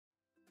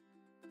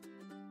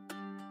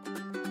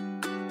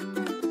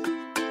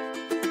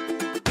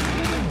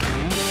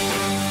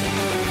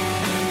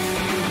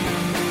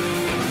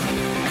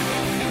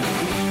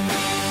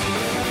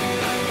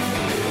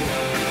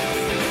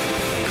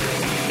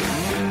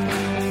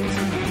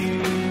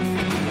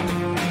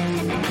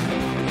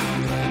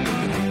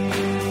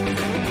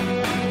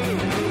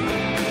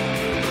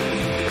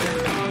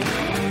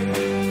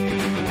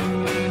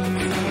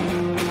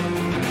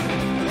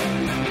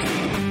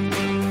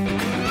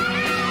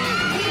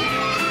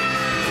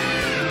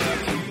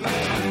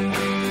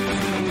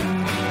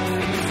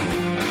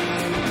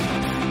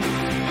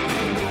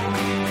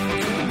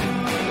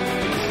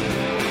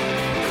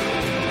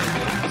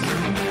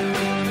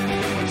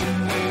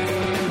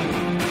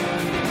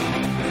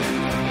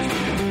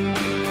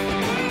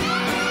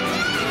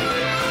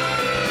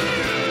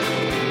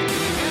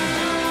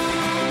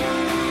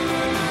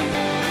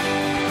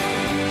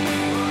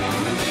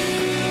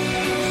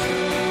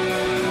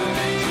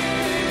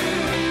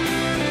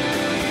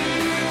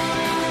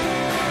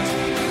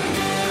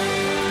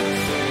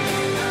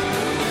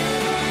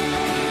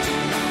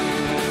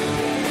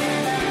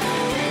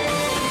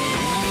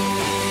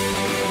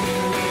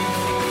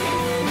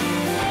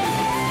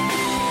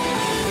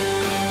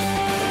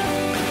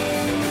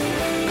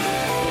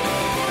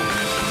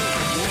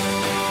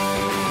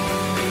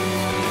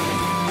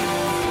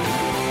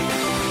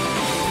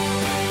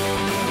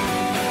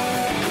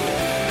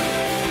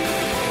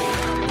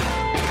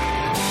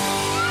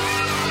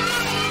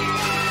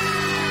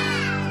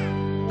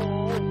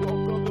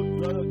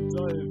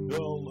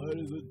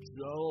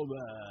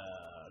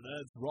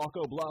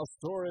Rocco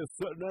Blastoria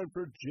sitting in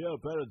for Gio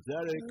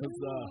Benedetti because,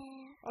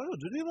 I don't know,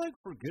 did he,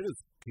 forget his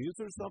keys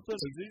or something?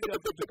 Did he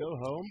have to go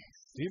home?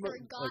 He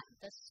forgot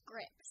the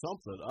script.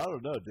 Something. I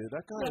don't know, dude.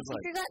 That guy is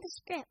he forgot the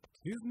script.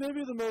 He's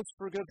maybe the most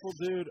forgetful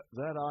dude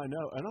that I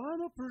know, and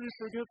I'm a pretty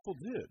forgetful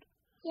dude.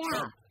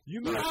 Yeah,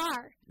 you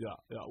are. Yeah.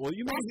 Well,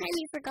 you last time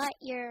you forgot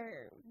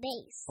your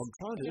bass. I'm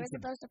trying to. You were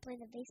supposed to play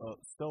the bass.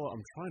 Stella,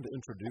 I'm trying to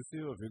introduce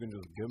you. If you can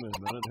just give me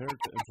a minute here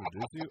to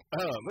introduce you.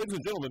 Ladies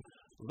and gentlemen,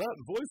 that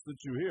voice that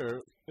you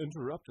hear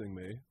interrupting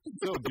me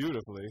so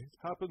beautifully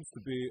happens to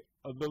be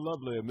the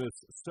lovely Miss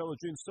Stella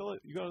Jean. Stella,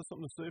 you got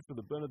something to say for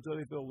the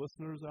Benedettiville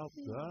listeners out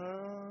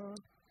there?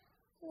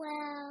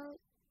 Well,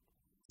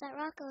 that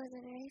Rocco is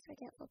a very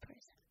forgetful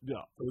person.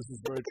 Yeah, this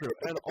is very true.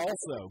 And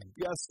also,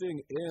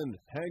 guesting in,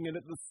 hanging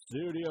at the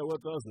studio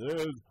with us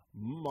is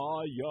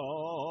Maya.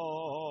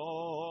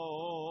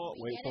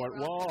 Wait for it.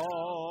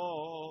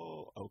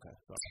 Whoa. Okay,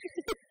 sorry.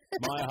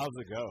 Maya, how's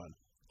it going?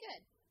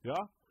 Good.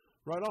 Yeah?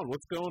 Right on.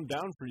 What's going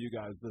down for you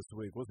guys this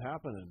week? What's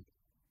happening?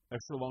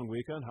 Extra long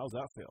weekend? How's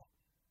that feel?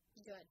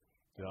 Good.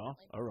 Yeah?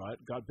 All right.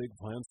 Got big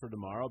plans for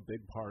tomorrow?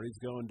 Big parties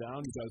going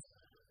down? You guys,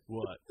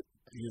 what?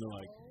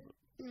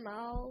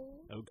 No.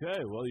 Okay,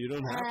 well, you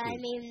don't have to. I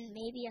mean,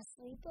 maybe a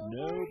sleepover?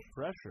 No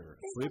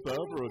pressure.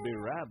 Sleepover would be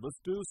rad. Let's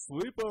do a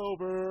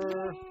sleepover.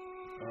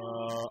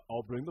 Yeah.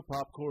 I'll bring the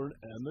popcorn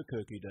and the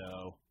cookie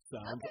dough.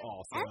 Sounds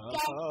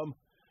awesome.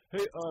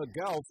 Okay. Hey,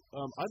 gals,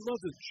 I'd love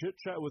to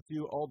chit-chat with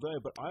you all day,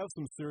 but I have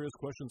some serious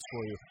questions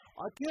for you.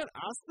 I can't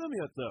ask them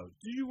yet, though.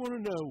 Do you want to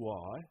know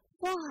why?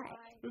 Why?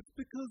 It's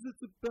because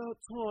it's about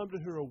time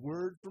to hear a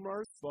word from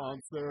our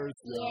sponsors.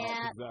 Yeah.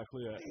 That's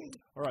exactly it.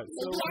 All right.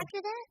 Maybe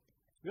after that?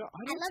 Yeah,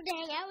 I'd love to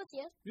hang out with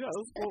you. Yeah,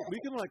 well, we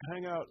can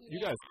hang out. Yeah. You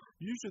guys,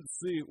 you should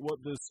see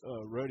what this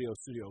radio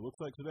studio looks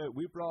like today.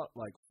 We brought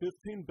 15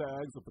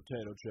 bags of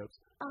potato chips,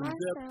 some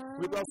dip.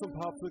 We brought some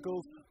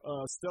popsicles.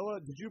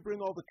 Stella, did you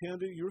bring all the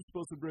candy? You were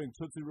supposed to bring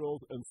Tootsie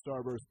Rolls and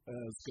Starburst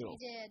and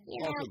Skittles. She did.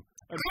 Awesome.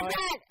 And I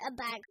got a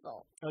bag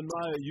full. And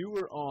Maya, you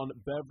were on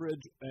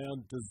beverage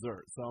and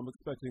dessert, so I'm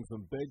expecting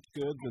some baked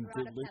goods and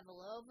diddly. I brought a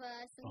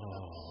pavlova, some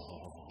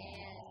cookies,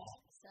 and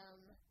some.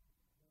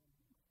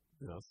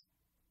 Yes.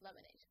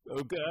 Lemonade.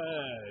 Okay.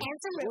 And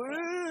some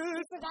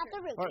root. You forgot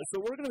the root. All right, so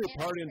we're going to be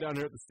partying down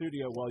here at the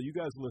studio while you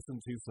guys listen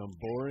to some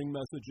boring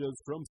messages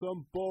from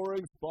some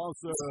boring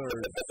sponsors.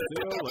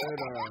 See you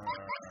later.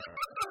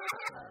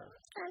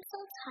 I'm so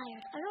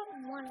tired. I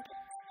don't want to get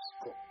to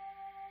school.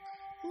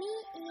 Me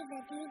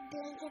either. These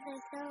blankets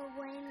are so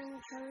warm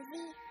and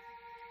cozy.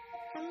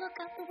 And look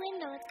out the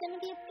window. It's going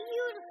to be a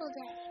beautiful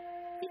day.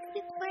 We could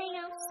be playing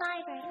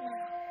outside right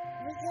now.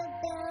 We could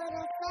build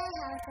a fun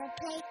house or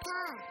play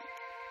tag.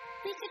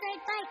 We could ride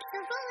bikes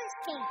or roller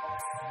skates.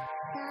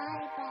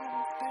 Sorry, but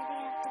instead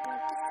I have to go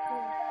to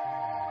school.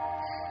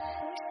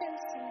 We're so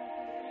sorry.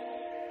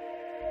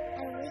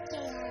 I wish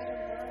I had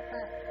a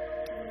robot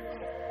twin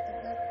that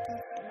looked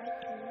just like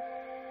me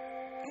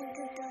and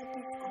could go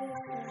to school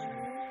for me.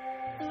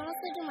 And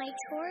also do my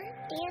chores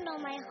and all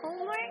my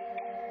homework.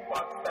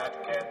 What's that,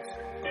 kids?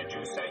 Did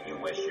you say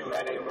you wish you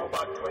had a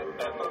robot twin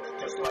that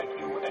looked just like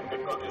you and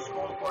could go to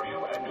school for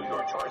you and do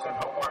your chores and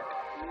homework?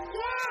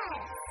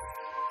 Yes!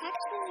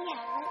 Actually,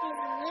 yeah, that is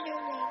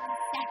literally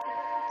exactly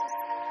what you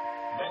said.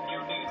 Then you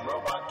need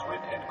Robot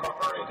Twin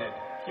Incorporated.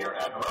 Here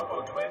at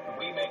RoboTwin,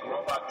 we make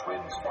robot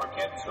twins for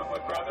kids who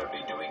would rather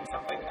be doing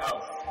something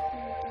else.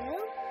 You do?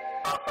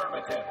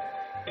 Affirmative.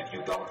 If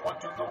you don't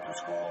want to go to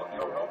school,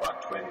 your robot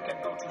twin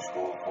can go to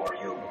school for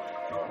you.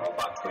 Your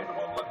robot twin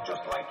will look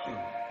just like you.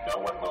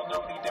 No one will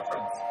know the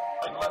difference,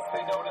 unless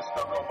they notice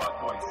the robot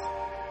voice.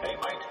 They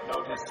might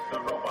notice the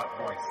robot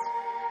voice.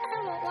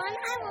 I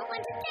want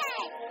one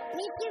today.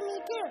 Me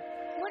too.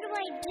 What do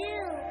I do?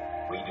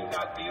 We do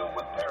not deal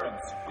with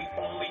parents. We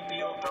only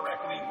deal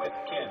directly with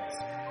kids.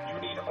 You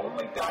need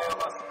only dial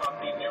us on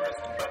the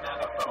nearest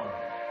banana phone.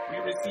 We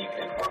receive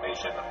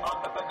information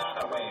on the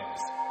banana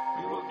waves.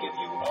 We will give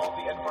you all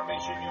the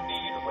information you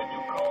need when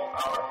you call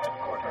our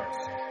headquarters.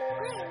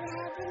 Wait, we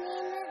have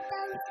bananas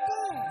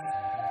downstairs.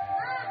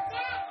 Mom,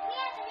 Dad, we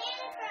have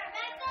bananas for our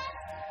breakfast?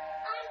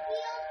 On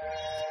peel,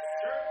 please.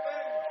 Sure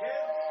thing,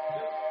 kids.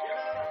 Just get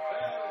out of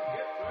bed and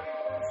get ready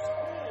for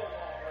school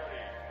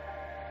already.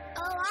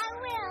 Oh, I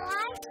will.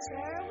 I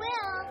sure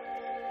will.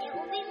 It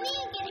will be me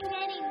getting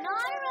ready,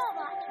 not a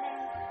robot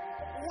twin.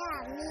 Yeah,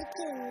 me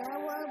too. No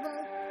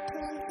robot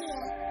twins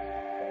here.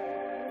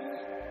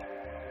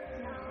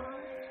 No.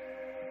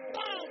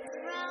 Thanks,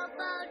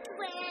 Robo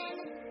Twin.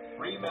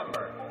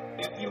 Remember,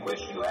 if you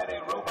wish you had a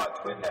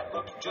robot twin that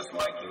looked just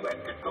like you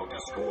and could go to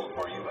school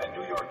for you and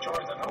do your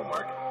chores and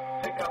homework,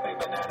 pick up a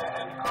banana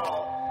and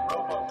call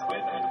Robo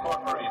Twin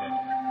Incorporated.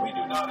 We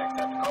do not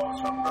accept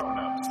calls from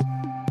grown-ups.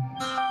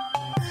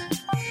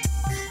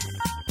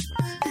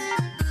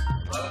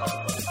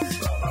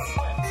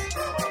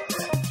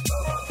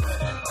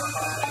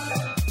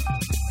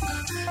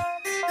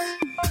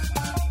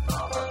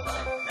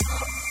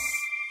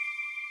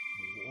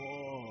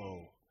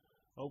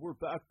 We're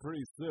back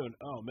pretty soon.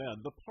 Oh, man,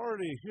 the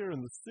party here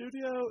in the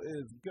studio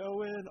is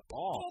going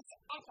off. It's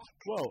epic.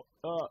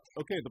 Whoa,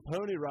 okay, the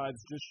pony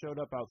rides just showed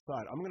up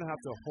outside. I'm going to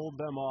have to hold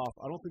them off.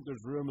 I don't think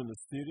there's room in the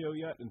studio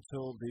yet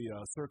until the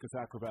circus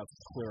acrobats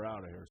clear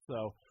out of here.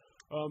 So,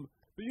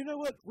 but you know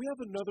what? We have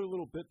another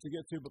little bit to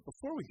get to, but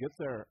before we get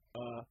there,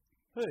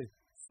 hey,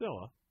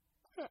 Stella,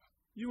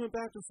 you went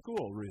back to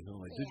school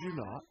recently, did you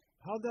Yeah. not?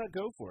 How'd that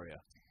go for you?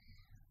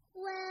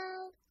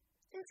 Well,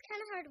 it's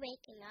kind of hard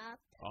waking up.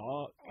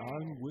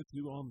 I'm with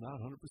you on that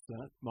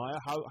 100%. Maya,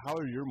 how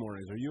are your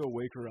mornings? Are you a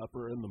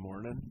waker-upper in the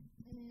morning?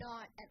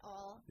 Not at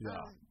all.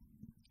 Yeah.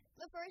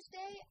 The first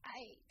day,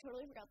 I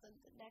totally forgot the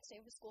next day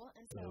of school,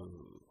 and so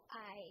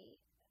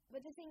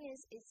but the thing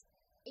is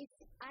if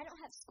I don't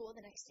have school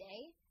the next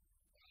day,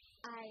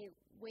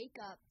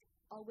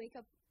 I'll wake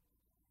up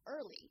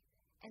early.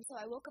 And so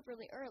I woke up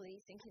really early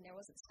thinking there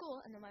wasn't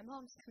school, and then my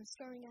mom comes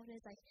storming out and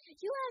is like,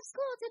 "You have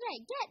school today,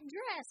 get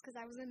dressed," because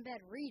I was in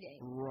bed reading.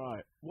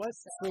 Right. What?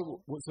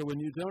 So when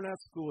you don't have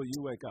school,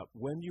 you wake up.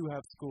 When you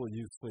have school,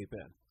 you sleep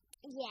in.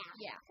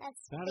 Yeah.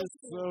 That is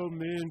so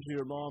mean to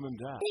your mom and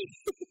dad.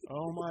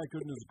 Oh, my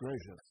goodness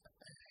gracious.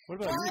 What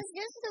about Well, you? it's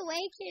just the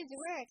way kids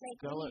work. Like,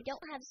 Stella- when you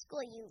don't have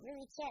school, you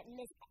really can't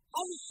miss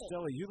anything.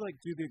 Stella, you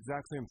do the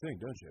exact same thing,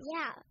 don't you?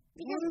 Yeah. What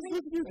Because is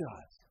with you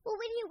guys? Well,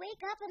 when you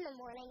wake up in the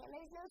morning and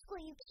there's no school,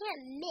 you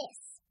can't miss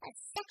a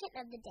second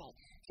of the day.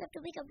 So you have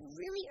to wake up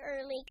really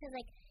early because,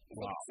 like, it's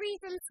like free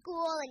from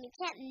school and you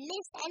can't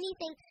miss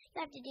anything you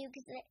have to do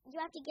because you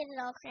have to get it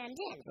all crammed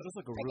in. That is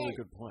like a But really then-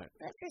 good point.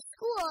 But for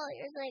school,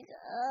 you're like,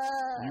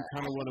 You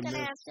kinda I'm wanna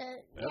gonna miss have to,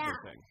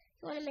 Everything.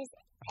 you want to miss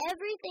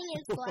everything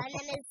in school, and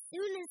then as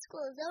soon as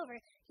school is over,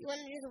 you want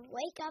to just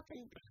wake up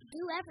and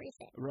do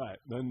everything. Right.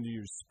 Then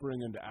you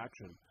spring into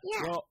action.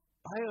 Yeah. Well,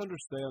 I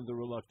understand the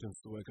reluctance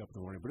to wake up in the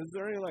morning, but is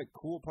there any, like,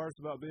 cool parts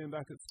about being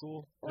back at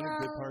school? Any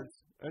good Well- parts?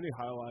 Any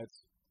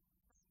highlights?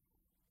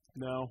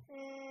 No?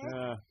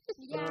 Mm,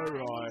 Yeah. All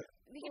right.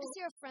 We get to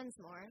see our friends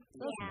more.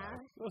 That's yeah.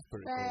 nice. That's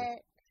pretty cool.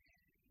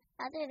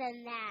 But other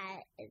than that,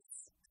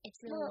 it's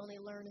really well, only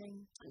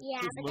learning. yeah,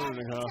 Just but that's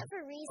learning, huh? except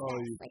for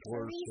recess. you Like poor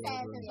for recess,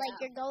 children. it's like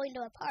you're going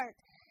to a park.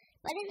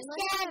 But Unless you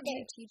instead, have new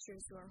there's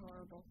teachers who are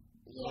horrible.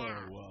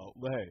 yeah. Oh,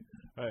 well,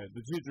 hey,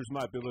 the teachers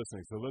might be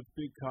listening, so let's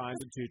be kind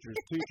to teachers.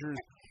 Teachers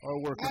are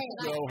working Hey,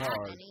 so Not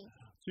hard. many.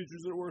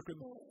 Teachers are working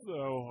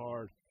so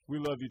hard. We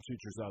love you,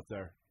 teachers out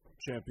there.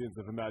 Champions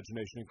of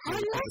imagination and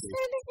Unless creativity.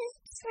 they're Mrs.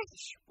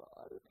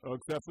 Trenchbull. Oh,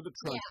 except for the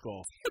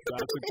Trunchbull.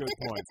 That's a good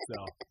point,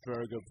 Sal.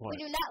 Very good We point.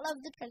 do not love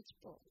the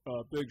Trenchbull.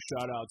 Big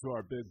shout out to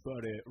our big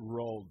buddy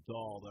Roald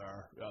Dahl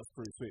there. That's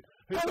pretty sweet.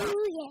 Hey,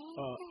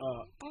 Oh,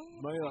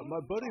 so, my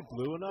buddy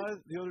Blue and I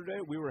the other day,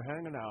 we were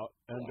hanging out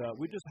and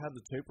we just had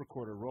the tape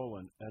recorder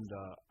rolling, and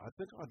I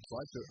think I'd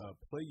like to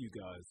play you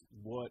guys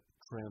what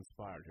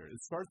transpired here. It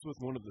starts with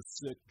one of the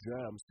sick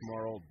jams from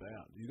our old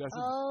band. You guys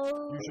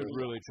should, you should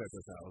really check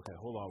this out. Okay,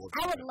 hold on.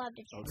 I would love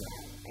to check Okay. it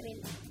out. I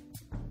mean,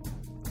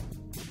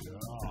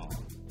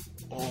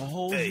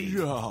 Oh, Hey.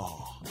 yeah.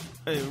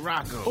 Hey,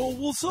 Rocco. Oh,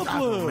 what's up,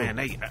 Rocco, Lou? man.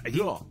 Hey,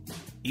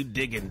 you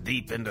digging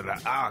deep into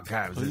the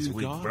archives Oh, this you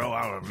week, got it? bro.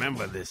 I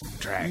remember this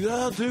track.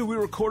 Yeah, dude, we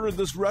recorded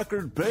this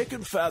record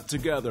Bacon Fat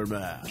together,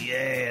 man.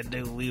 Yeah,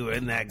 dude, we were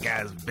in that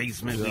guy's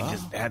basement. We Yeah.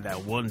 just had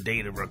that one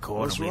day to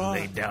record, That's and we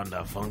right. laid down the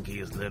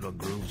funkiest little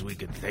grooves we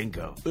could think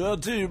of. Yeah,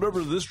 dude, you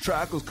remember this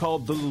track was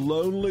called The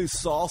Lonely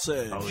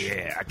Sausage? Oh,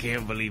 yeah. I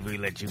can't believe we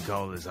let you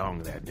call this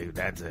song that, dude.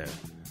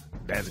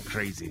 That's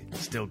crazy.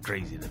 Still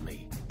crazy to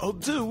me. Oh,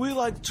 dude, we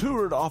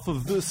toured off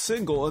of this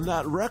single and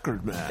that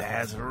record, man.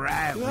 That's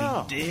right.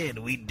 Yeah.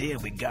 We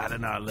did. We got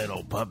in our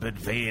little puppet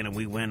van and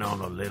we went on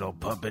a little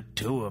puppet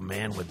tour,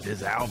 man, with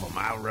this album.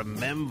 I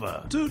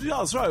remember. Dude, yeah,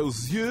 that's right. It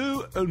was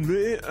you and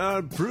me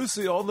and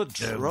Brucey on the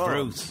drums.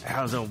 Bruce,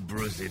 how's old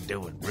Brucey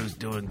doing? Bruce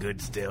doing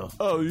good still?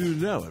 Oh, you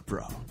know it,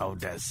 bro. Oh,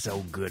 that's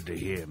so good to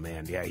hear,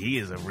 man. Yeah, he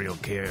is a real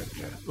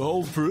character.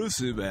 Old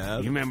Brucey, man.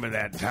 You remember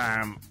that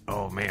time?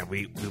 Oh, man,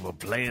 we were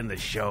playing the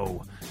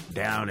show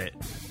down at,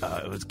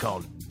 it was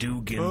called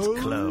Dugan's Oh,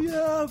 Club.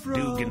 yeah, bro.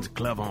 Dugan's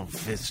Club on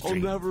 5th I'll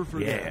Street. never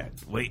forget.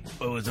 Yeah, wait,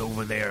 it was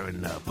over there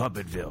in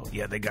Puppetville.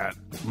 Yeah, they got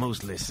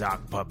mostly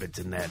sock puppets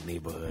in that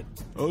neighborhood.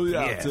 Oh,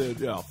 yeah, Yeah. dude,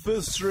 yeah.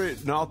 5th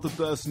Street, not the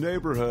best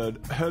neighborhood.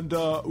 And,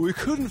 we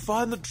couldn't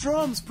find the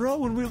drums, bro,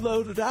 when we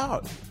loaded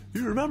out.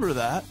 You remember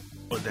that?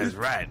 Well, that's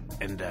right.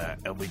 And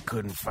we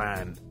couldn't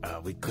find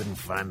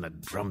the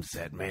drum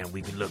set, man.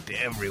 We looked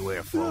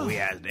everywhere for it. Yeah. We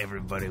asked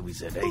everybody. We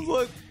said, "Hey, It was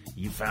like-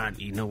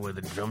 you know where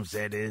the drum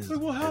set is?" Like,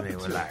 what and happened they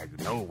were to it? like,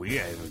 "No, we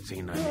haven't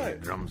seen any Right.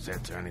 drum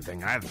sets or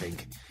anything."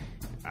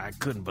 I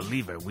couldn't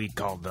believe it. We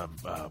called the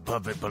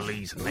puppet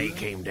police, and they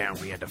came down.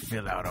 We had to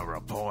fill out a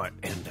report,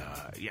 and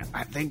yeah,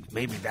 I think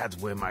maybe that's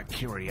where my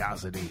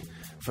curiosity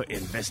for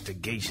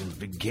investigations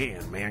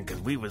began, man.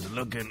 Because we was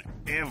looking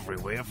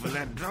everywhere for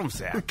that drum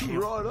set. I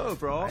can't Right up,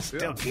 bro. I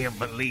still can't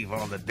believe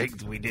all the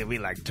things we did. We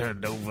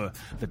turned over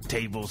the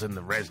tables in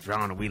the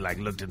restaurant and we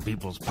looked in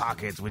people's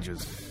pockets, which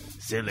was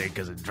silly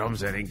because a drum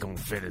set ain't gonna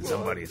fit in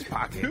somebody's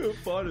pocket.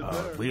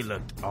 We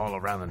looked all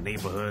around the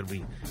neighborhood.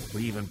 We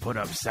even put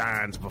up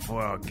signs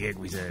before our gig.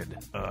 We said,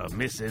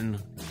 missing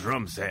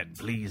drum set.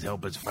 Please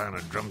help us find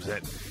a drum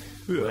set.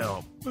 Yeah.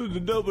 Well,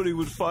 nobody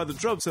would find the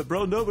drum set,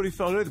 bro. Nobody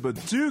found anything,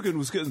 but Dugan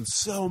was getting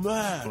so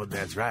mad. well,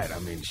 that's right. I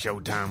mean,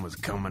 showtime was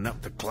coming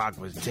up. The clock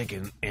was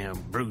ticking, and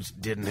Bruce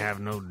didn't have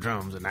no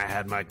drums, and I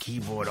had my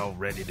keyboard all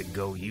ready to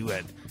go. You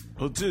had...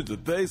 Oh, dude, the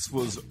bass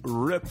was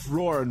ripped,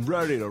 roaring,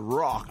 ready to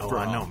rock, Oh, bro.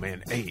 I know,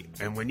 man. Hey,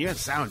 and when you're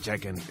sound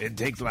checking, it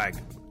takes like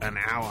an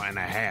hour and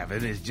a half.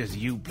 It is just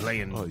you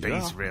playing Oh,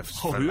 bass yeah? riffs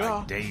Oh, for yeah?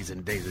 like days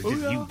and days. It's Oh,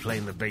 just yeah? you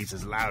playing the bass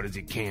as loud as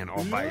you can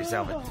all by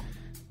yourself.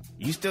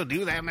 You still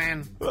do that,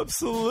 man?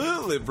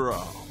 Absolutely,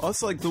 bro.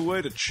 That's like the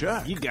way to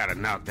check. You gotta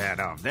knock that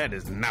off. That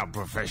is not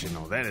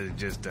professional. That is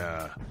just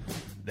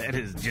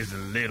a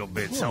little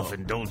bit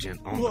self-indulgent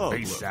on Whoa, the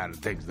bass look. side of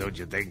things, don't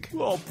you think?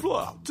 Well,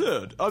 bro,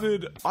 dude, I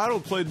mean, I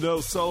don't play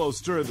no solos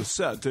during the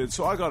set, dude,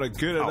 so I gotta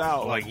get it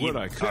out like when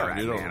I can, all right,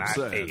 you know man, what I'm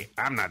saying? Hey,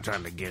 I'm not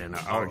trying to get in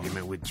an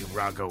argument with you,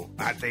 Rocco.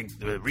 I think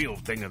the real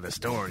thing of the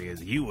story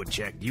is you were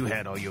checked. You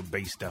had all your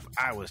bass stuff.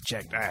 I was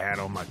checked. I had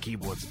all my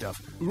keyboard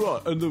stuff.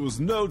 Right, and there was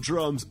no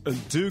drums,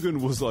 and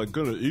Dugan was like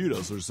gonna eat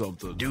us or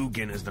something.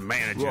 Dugan is the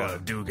manager Right.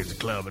 of Dugan's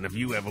Club, and if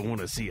you ever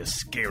want to see a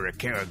scary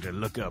character,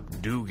 look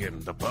up Dugan,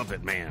 the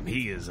Puppet Man.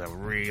 He is a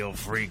real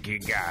freaky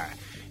guy.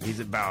 He's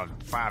about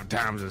 5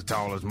 times as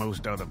tall as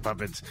most other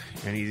puppets,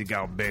 and he's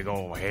got big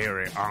old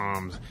hairy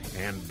arms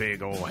and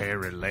big old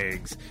hairy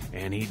legs,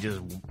 and he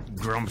just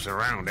grumps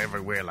around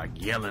everywhere like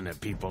yelling at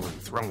people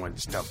and throwing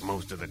stuff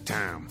most of the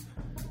time.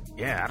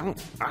 Yeah,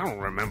 I don't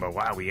remember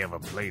why we ever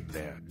played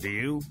there. Do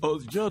you?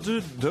 Oh, yeah,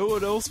 dude, no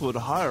one else would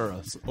hire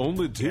us.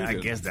 Only Yeah, Dugan. I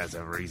guess that's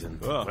a reason.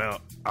 Oh.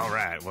 Well, all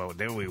right. Well,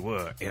 there we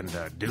were, and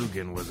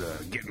Dugan was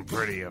getting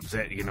pretty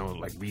upset. You know,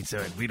 like we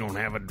said, we don't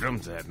have a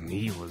drum set, and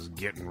he was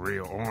getting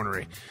real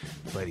ornery.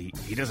 But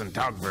he doesn't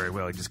talk very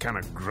well. He just kind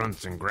of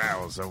grunts and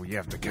growls, so you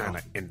have to kind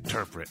of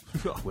interpret.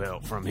 Well,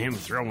 from him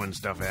throwing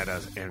stuff at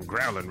us and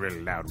growling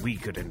really loud, we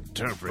could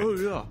interpret Oh,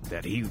 yeah.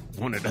 that he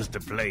wanted us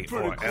to play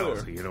Pretty or clear.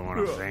 else. You know what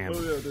I'm Yeah. saying?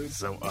 Oh, yeah, dude.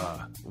 So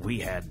we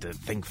had to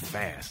think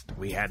fast.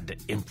 We had to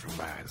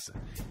improvise.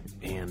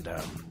 And,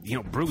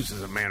 Bruce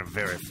is a man of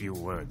very few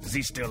words. Is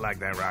he still like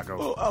that, Rocco?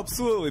 Oh,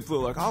 absolutely, Blue.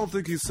 Like, I don't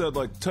think he said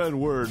like 10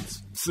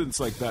 words since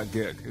like that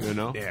gig, you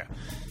know? Yeah.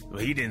 Well,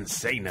 he didn't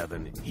say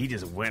nothing. He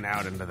just went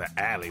out into the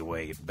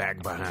alleyway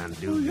back behind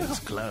Dugan's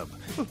club.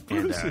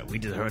 And we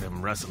just heard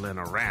him rustling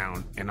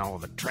around in all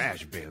the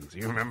trash bins.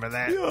 You remember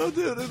that? Yeah, I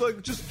did. And,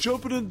 like, just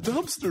jumping in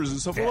dumpsters and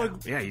stuff. Yeah, I'm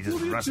like, he what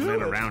just are you rustling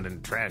doing? around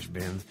in trash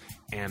bins,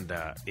 and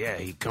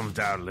he comes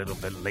out a little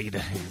bit later.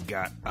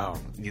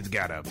 He's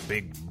got a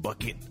big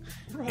bucket,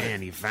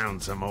 and he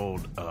found some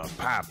old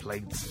pie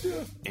plates,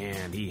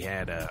 and he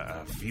had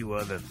a few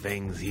other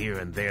things here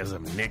and there,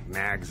 some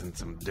knickknacks and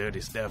some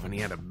dirty stuff, and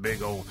he had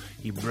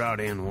he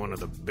brought in one of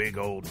the big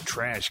old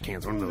trash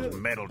cans, one of those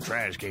metal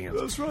trash cans.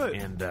 That's right.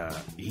 And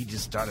he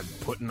just started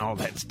putting all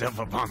that stuff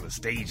up on the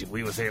stage, and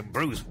we were saying,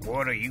 Bruce,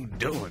 what are you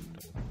doing?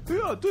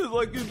 Yeah, dude,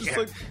 like, you just,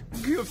 like,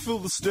 you can't fill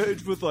the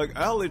stage with, like,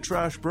 alley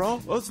trash, bro.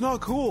 That's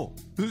not cool.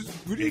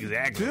 What are you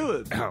Exactly.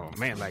 doing? Oh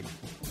man, like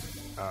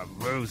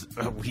Bruce,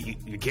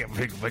 you can't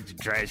bring a bunch of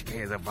trash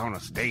cans up on a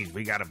stage.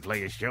 We gotta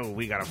play a show.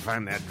 We gotta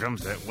find that drum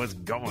set. What's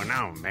going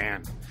on,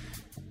 man?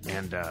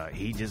 And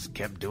he just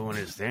kept doing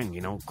his thing,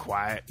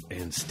 quiet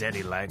and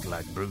steady like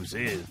Bruce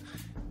is.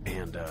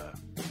 And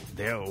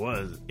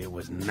it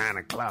was 9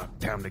 o'clock,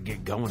 time to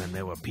get going, and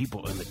there were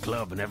people in the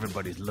club, and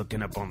everybody's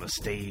looking up on the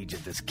stage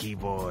at this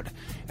keyboard,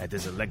 at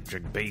this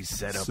electric bass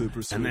setup,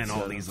 Super and then sweet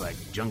all setup. these like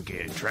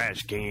junky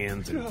trash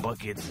cans and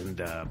buckets and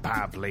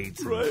pie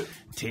plates Right. and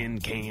tin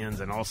cans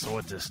and all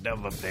sorts of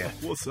stuff up there.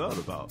 What's that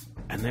about?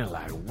 And they're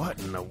like, what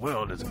in the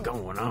world is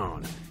going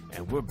on?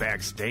 And we're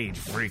backstage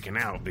freaking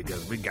out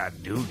because we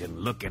got Dugan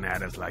looking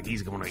at us like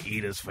he's going to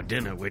eat us for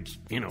dinner, which,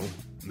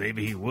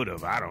 maybe he would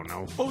have. I don't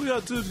know. Oh, yeah,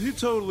 dude, he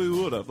totally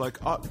would have. Like,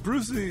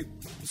 Brucey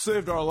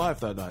saved our life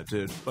that night,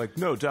 dude. Like,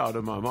 no doubt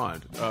in my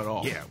mind at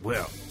all. Yeah,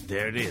 well,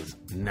 there it is,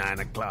 9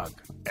 o'clock.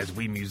 As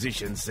we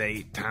musicians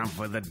say, time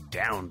for the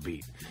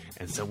downbeat.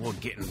 And so we're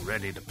getting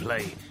ready to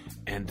play.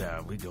 And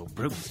we go,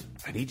 Bruce.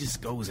 And he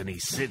just goes and he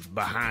sits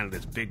behind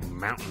this big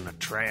mountain of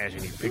trash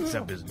and he picks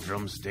up his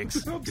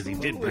drumsticks. Because he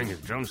did bring his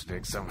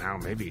drumsticks somehow.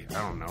 Maybe, I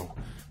don't know.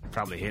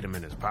 Probably hid him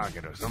in his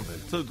pocket or something.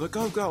 So the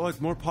guy's got, like,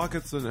 more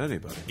pockets than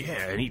anybody.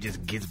 Yeah, and he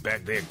just gets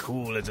back there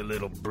cool as a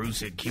little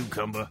Brucey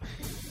cucumber.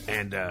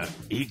 And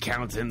he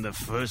counts in the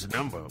first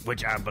number,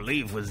 which I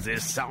believe was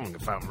this song,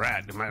 if I'm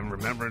right. Am I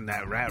remembering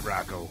that right,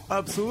 Rocco?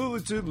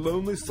 Absolutely, dude.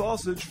 Lonely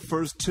Sausage,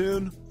 first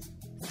tune,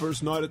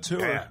 first night of tour.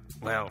 Yeah,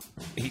 well,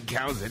 he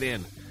counts it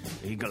in.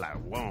 He go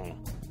like 1,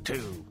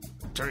 2,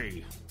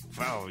 3,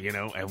 4,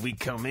 and we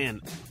come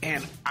in,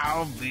 and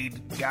I'll be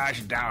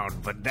gosh darn,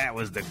 but that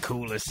was the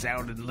coolest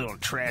sounding little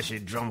trashy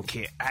drum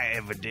kit I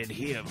ever did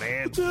hear,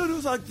 man. Dude, it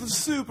was like the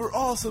super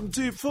awesome,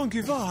 deep,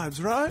 funky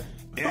vibes, right?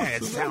 Yeah,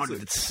 it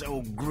sounded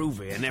so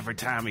groovy, and every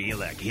time he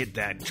like hit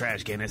that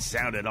trash can, it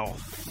sounded all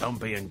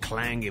thumpy and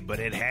clangy, but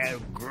it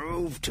had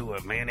groove to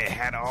it, man. It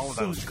had all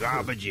the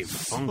garbagey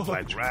funk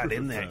like right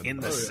in there, in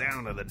the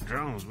sound of the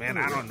drums, man.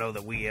 I don't know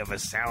that we ever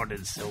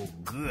sounded so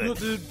good. No,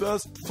 dude,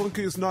 best,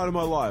 funkiest night of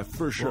my life,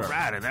 for sure. Well,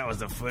 right, and that was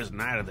the first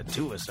night of the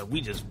tour, so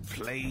we just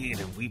played,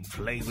 and we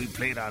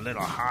played our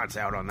little hearts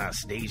out on that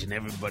stage, and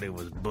everybody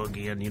was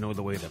boogieing, you know,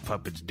 the way the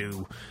puppets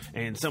do.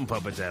 And some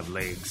puppets have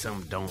legs,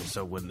 some don't,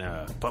 so when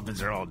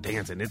puppets are all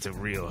dancing, it's a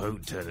real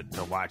hoot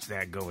to watch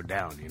that go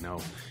down, you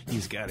know. You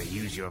just gotta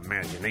use your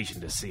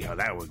imagination to see how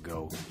that would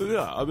go.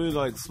 Yeah, I mean,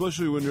 like,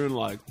 especially when you're in,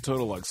 like,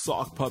 total, like,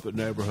 sock puppet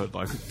neighborhood.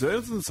 Like,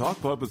 dancing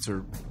sock puppets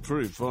are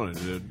pretty funny,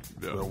 dude.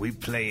 Yeah. Well, we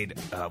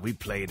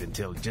played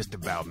until just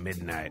about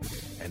midnight,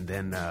 and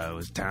then it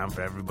was time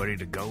for everybody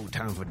to go,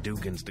 time for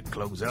Dugans to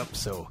close up,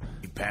 so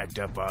we packed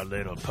up our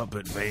little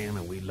puppet van,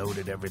 and we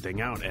loaded everything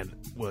out, and,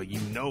 well,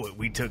 you know it,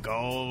 we took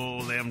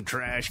all them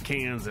trash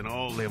cans and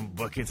all them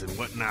buckets and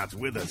whatnots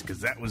with us, because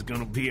that was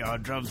going to be our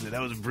drum set.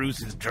 That was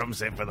Bruce's drum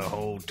set for the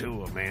whole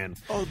tour, man.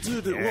 Oh,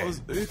 dude,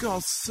 it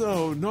got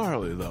so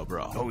gnarly, though,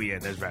 bro. Oh, yeah,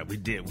 that's right. We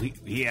did.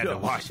 He had to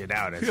wash it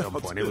out at some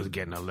point. It was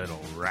getting a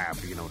little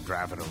wrapped, you know,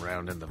 driving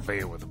around in the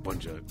van with a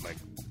bunch of, like,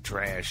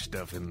 trash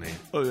stuff in there.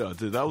 Oh, yeah,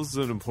 dude, that was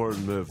an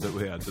important move that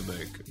we had to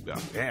make.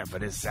 Yeah,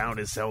 but it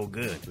sounded so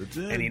good. It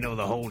did. And, you know,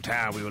 the whole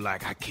time we were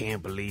like, I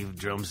can't believe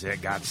drum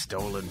set got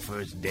stolen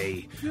first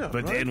day. Yeah,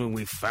 but right? then when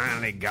we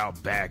finally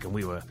got back and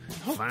we were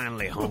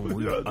finally home,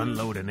 we were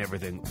unloading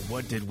everything.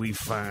 What did we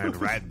find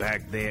right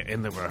back there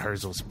in the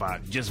rehearsal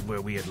spot, just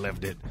where we had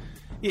left it?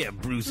 Yeah,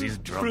 Bruce's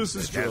drums.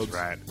 That's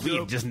right. We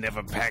had just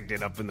never packed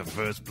it up in the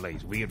first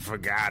place. We had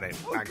forgot it.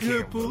 I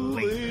can't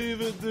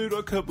believe it, dude.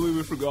 I can't believe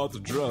we forgot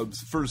the drums.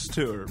 First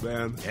tour,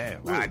 man. Yeah,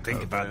 well, I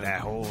think about that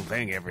whole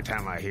thing every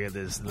time I hear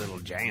this little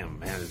jam,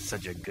 man. It's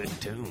such a good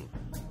tune.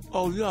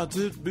 Oh, yeah,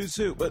 dude, me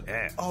too. But,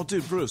 oh,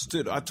 dude, Bruce,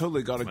 dude, I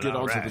totally got to get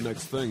on to the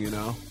next thing, you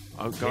know?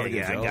 I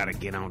got to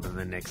get on to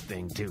the next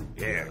thing, too.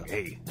 Yeah,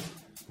 hey.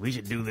 We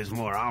should do this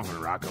more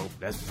often, Rocco.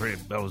 That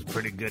was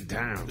pretty good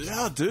times.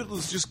 Yeah, dude,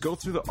 let's just go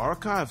through the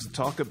archives and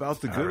talk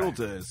about the good old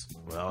days.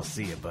 Well, I'll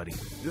see you, buddy.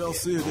 Yeah, I'll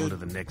see you, dude. On to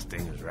the next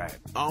thing is right.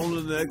 On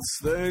to the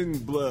next thing,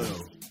 Blow.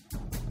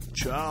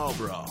 Ciao,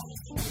 bro.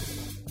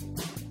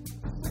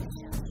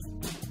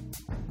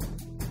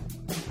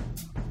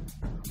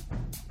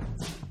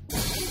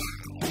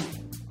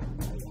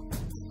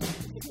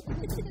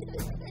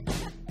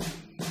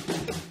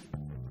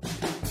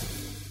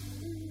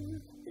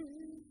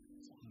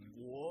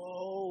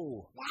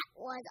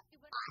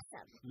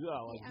 Yeah,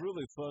 like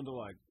really fun to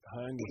like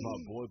hang with my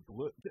boy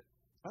Blitz.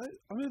 I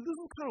mean, this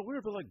is kind of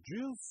weird, but like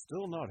Gio's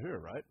still not here,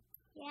 right?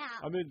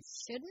 Yeah. I mean,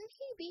 shouldn't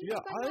he be? Yeah,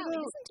 It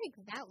doesn't take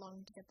that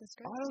long to get this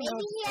dress.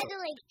 Maybe he had to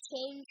like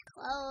change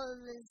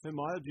clothes. Hey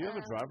Maya, do you have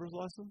a driver's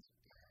license?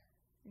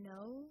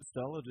 No.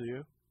 Stella, do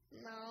you?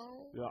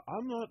 No. Yeah,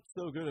 I'm not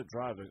so good at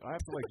driving. I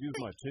have to like use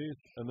my teeth,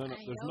 and then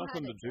there's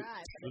nothing to do.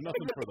 There's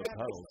nothing for the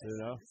pedals, you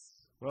know.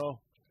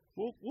 Well,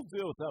 we'll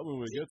deal with that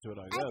when we get to it,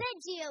 I guess. I bet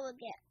Gio will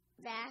get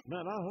back.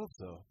 Man, I hope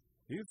so.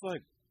 He's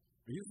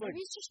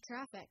Maybe it's just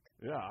traffic.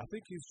 Yeah, I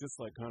think he's just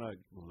like kind of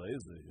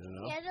lazy, you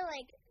know. He had to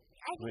like.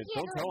 I think he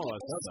had don't to tell like him I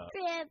get said the that.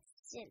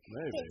 strips and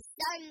Maybe. his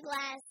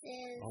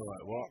sunglasses. All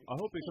right. Well, I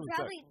hope he comes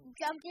back. probably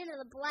jumped into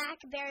the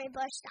blackberry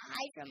bush to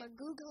hide from a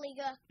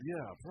googly-ga.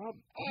 Yeah,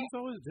 probably. He's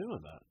always doing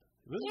that.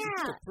 This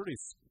is a pretty,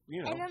 you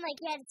know. And then like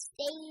he had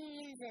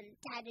stains and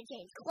had to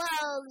change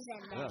clothes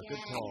and like,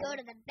 had to go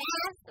to the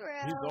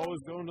bathroom. He's always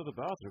going to the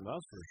bathroom.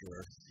 That's for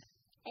sure.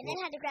 And then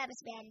had to grab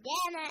his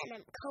bandana and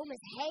then comb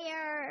his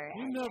hair.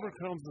 He never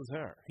combs his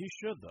hair. He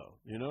should, though.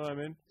 You know what I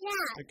mean?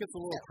 Yeah. It gets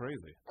a little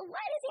crazy.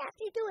 Why does he have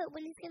to do it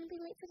when he's going to be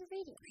late for the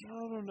radio?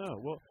 I don't know.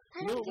 Well,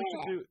 you know what we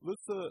should do?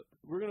 Let's,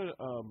 we're going to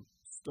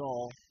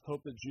stall,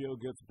 hope that Gio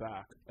gets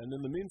back. And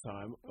in the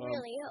meantime...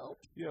 really hope.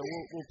 Yeah,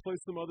 we'll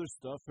play some other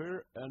stuff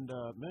here. And,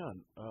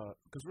 man,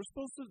 because we're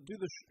supposed to do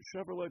the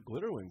Chevrolet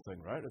Glitterwing thing,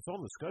 right? It's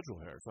on the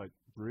schedule here. It's like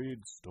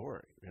Breed's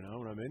story. You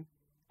know what I mean?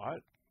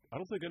 I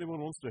don't think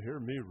anyone wants to hear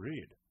me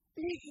read.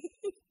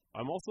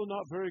 I'm also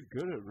not very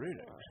good at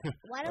reading.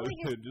 Why don't we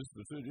just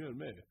between you and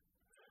me?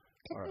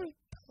 Could we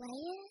play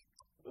it?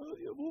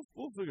 Yeah,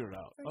 we'll figure it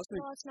out. First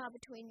of all, it's not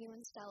between you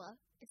and Stella.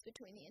 It's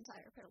between the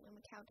entire Petaluma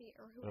County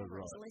or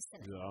whoever is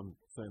listening. Yeah, I'm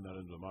saying that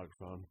into the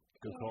microphone.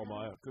 Good call,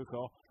 Maya. Good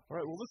call. All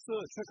right, well, let's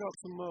check out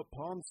some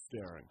pond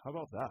staring. How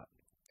about that?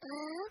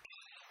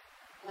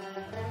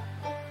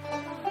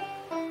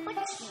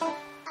 What's this?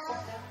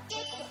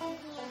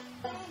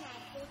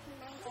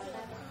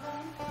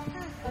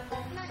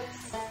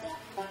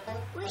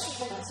 Wish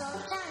it was all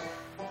done.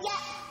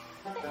 Yeah.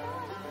 But no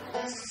one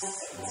knows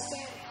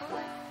staring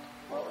pond.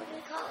 What would we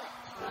call it?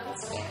 Pond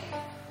staring.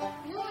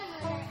 No one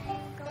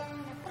would go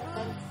on a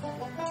pond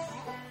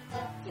trip.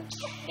 You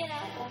can't get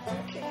out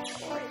of your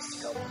chores to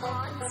go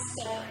pond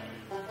staring.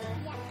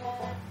 Yeah.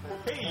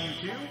 Hey,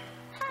 you two.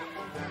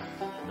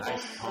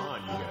 Nice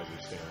pond you guys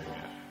are staring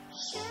at.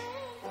 Sure.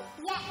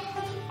 Yes.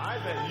 I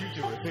bet you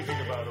two are thinking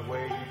about a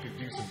way you could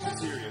do some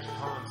serious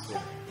pond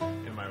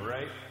sailing. Am I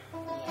right?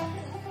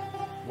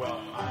 Well,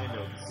 I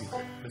know the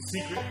secret. The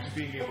secret to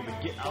being able to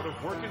get out of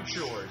work and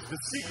chores. The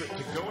secret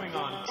to going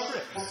on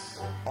trips.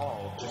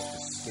 All just to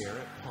stare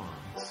at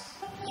ponds.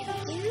 You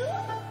do?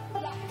 Yeah.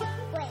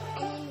 Wait, I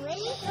mean,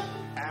 really?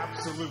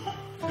 Absolutely.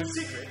 The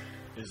secret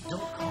is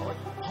don't call it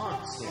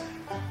pond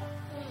staring.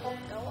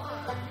 Go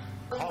on.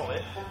 Call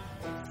it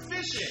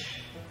fishing.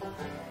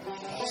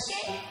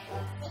 Fishing?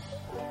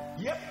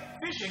 Yep,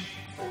 fishing.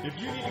 If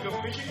you need to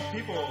go fishing,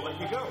 people will let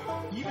you go.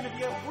 Even if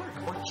you have work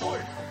or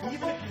chores.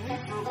 Even if you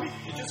leave for a week,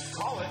 you just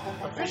call it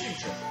a fishing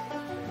trip.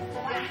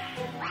 Wait.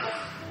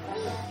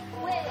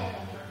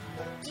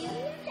 Do you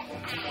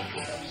actually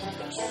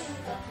fish?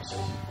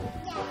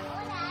 Yeah,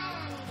 hold on.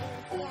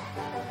 Yeah.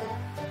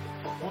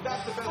 Well,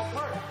 that's the best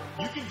part.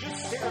 You can just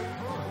stare at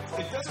ponds.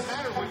 It doesn't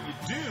matter what you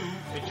do.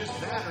 It just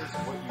matters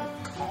what you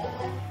call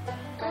it.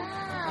 Oh,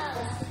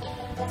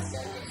 so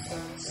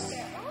just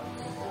stare.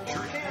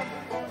 Sure can.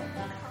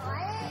 Call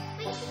it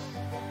fishing.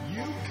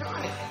 You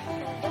got it.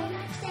 Don't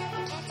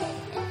accept it.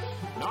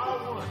 Not a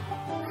one.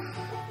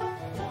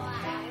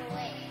 Wow,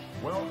 wait.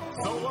 Well,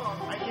 so long.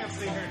 I can't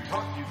stay here and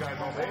talk to you guys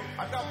all day.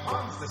 I've got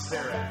ponds to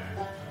stare at.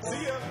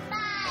 See ya. Bye.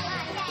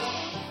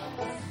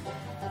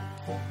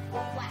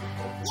 Wow.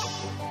 Yeah.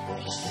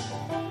 Fishing.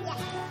 Yeah.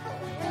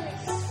 Really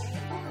scary.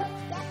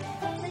 Yeah.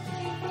 Look,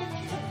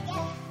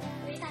 yeah.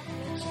 We have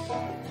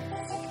fishing.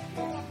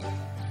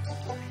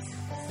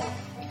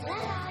 Is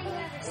that all you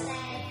ever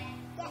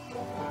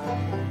say?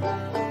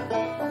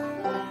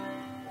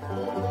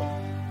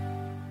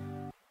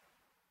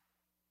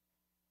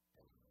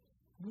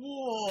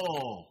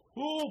 Whoa!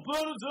 Oh,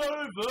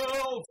 Planetary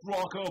Vale!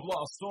 Rocco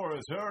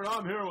Blastoris here, and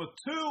I'm here with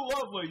two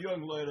lovely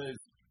young ladies.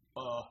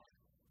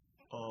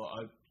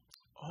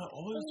 I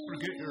always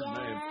forget your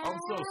name. I'm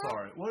so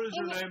sorry. What is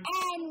your name?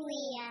 And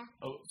Leah.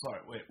 Oh,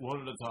 sorry. Wait,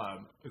 one at a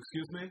time.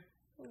 Excuse me?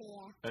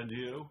 Leah. And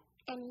you?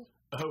 And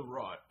Oh,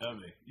 right.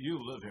 Emmy. You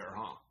live here,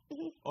 huh?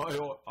 I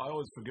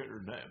always forget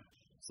your name.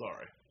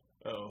 Sorry.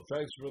 Oh,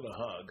 thanks for the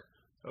hug.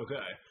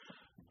 Okay.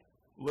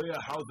 Leah,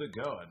 how's it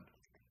going?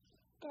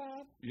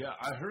 good. Yeah,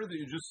 I heard that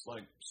you just,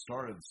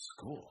 started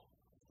school.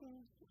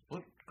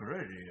 What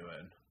grade are you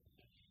in?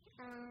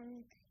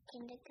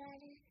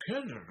 Kindergarten.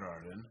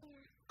 Kindergarten? Yeah.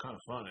 Kind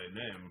of funny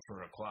name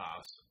for a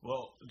class.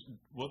 Well,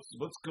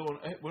 what's going?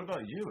 Hey, what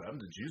about you, Em?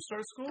 Did you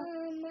start school? I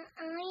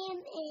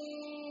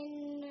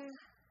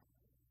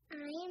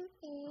am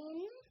in.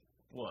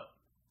 What?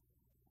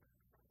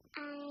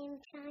 I'm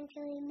trying to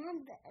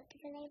remember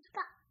because I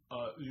forgot.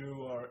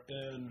 You are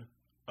in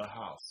a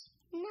house.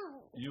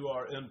 No. You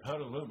are in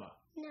Petaluma.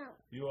 No.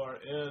 You are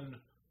in.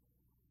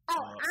 Oh,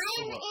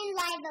 I am in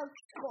Live Oak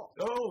School.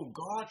 Oh,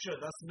 gotcha.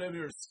 That's the name of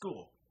your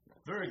school.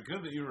 Very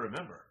good that you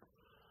remember.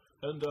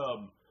 And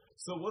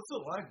so what's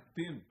it like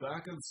being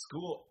back in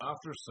school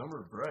after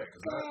summer break?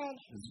 Good.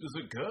 Is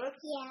it good?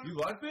 Yeah. You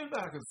like being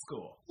back in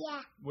school?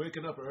 Yeah.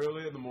 Waking up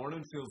early in the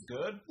morning feels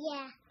good?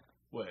 Yeah.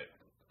 Wait.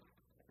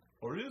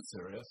 Are you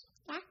serious?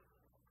 Yeah.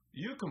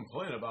 You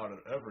complain about it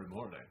every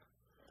morning.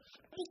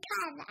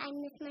 Because I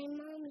miss my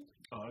mommy.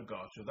 Oh, I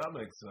gotcha. That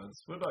makes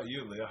sense. What about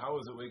you, Leah? How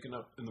is it waking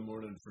up in the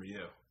morning for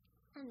you?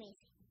 Amazing.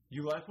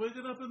 You like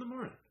waking up in the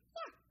morning?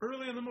 Yeah.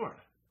 Early in the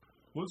morning.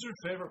 What's your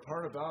favorite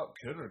part about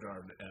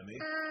kindergarten, Emmy?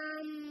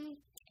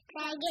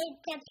 I get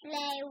to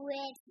play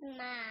with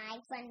my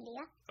friend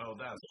Leah. Oh,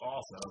 that's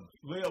awesome.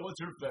 Leah, what's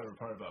your favorite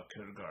part about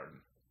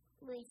kindergarten?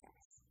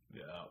 Recess.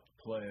 Yeah,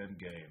 playing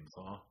games,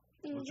 huh?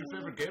 What's your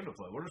favorite game to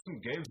play? What are some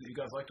games that you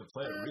guys like to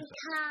play at recess?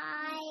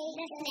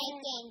 The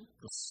snake game.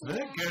 The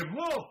snake game?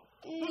 Whoa!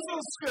 That's so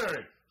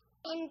scary.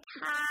 And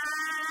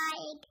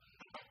Tide.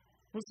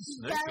 What's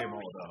the snake game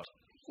all about?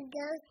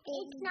 Ghost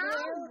and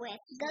Boo.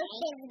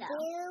 Ghost and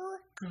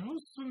Boo.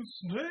 Ghosts and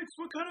snakes?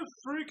 What kind of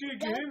freaky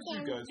games do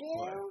you guys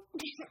play?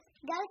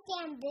 Ghost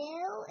and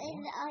Boo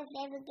is our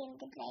favorite game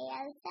to play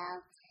also.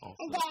 Awesome.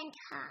 And then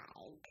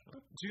Tide.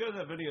 Do you guys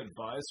have any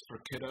advice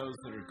for kiddos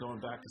that are going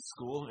back to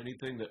school?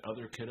 Anything that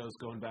other kiddos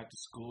going back to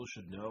school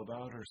should know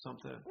about or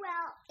something?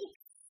 Well,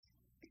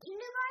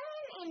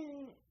 kindergarten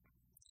in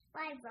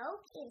Live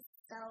Oak is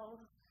so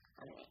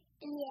fun.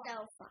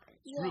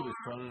 It's really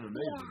fun and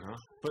amazing, huh?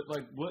 But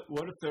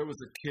what if there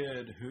was a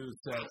kid who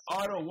said,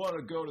 "I don't want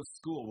to go to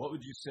school"? What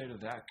would you say to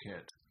that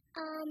kid?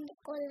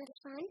 Go to the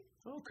fun.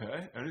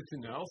 Okay.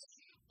 Anything else?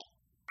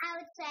 I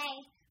would say,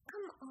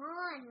 come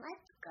on,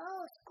 let's go.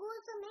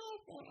 School's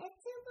amazing. It's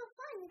super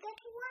fun. You get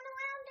to run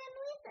around and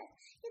recess.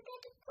 You get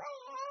to play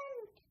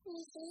and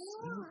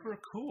Super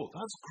cool.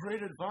 That's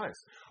great advice.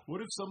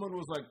 What if someone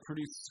was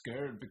pretty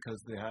scared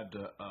because they had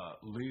to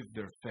leave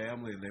their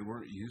family and they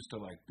weren't used to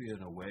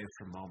being away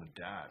from mom and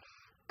dad?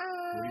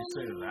 What do you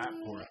say to that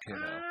poor kiddo?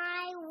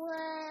 I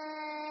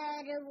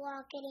would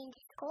walk it into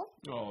school.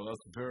 Oh,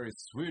 that's very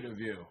sweet of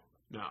you.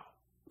 Now,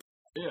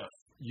 if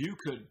you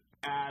could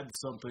add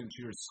something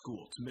to your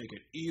school to make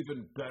it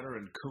even better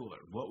and cooler,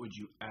 what would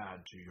you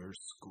add to your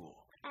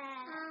school?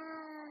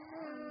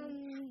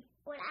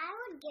 What I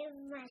would give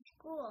my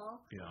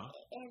school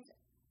Yeah. is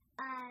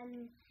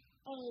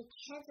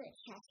treasure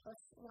chest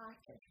with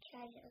lots of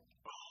treasure.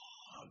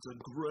 That's a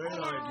great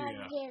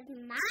idea. Give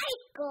my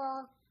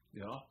school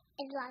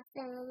lots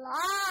and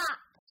lots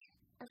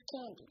of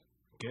candy.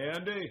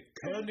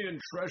 Candy and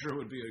treasure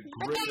would be a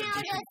But great then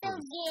addition I'll to also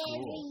the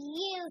give school.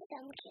 you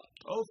some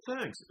candy. Oh,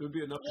 thanks. It would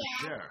be enough to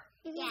share.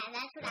 Yeah,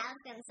 that's what I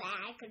was going to say.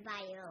 I could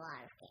buy you a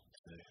lot of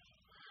candy.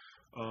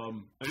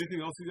 Anything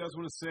else you guys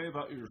want to say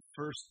about your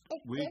first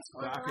week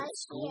back at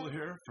school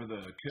here for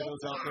the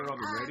kiddos out there on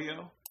the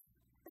radio?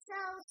 So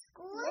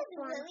school is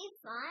really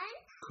fun.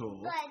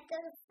 Cool. But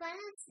the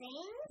funnest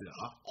thing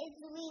is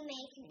we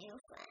make new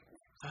friends.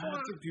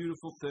 That's a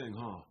beautiful thing,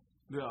 huh?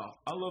 Yeah,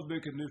 I love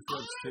making new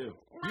friends too.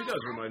 You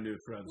guys are my new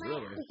friends,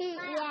 really. Also,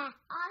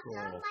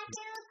 Cool. my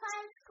favorite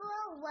part of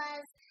school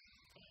was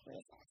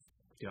recess.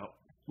 Yep.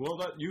 Well,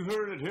 you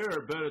heard it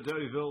here,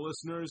 Benedettiville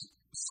listeners.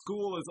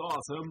 School is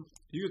awesome.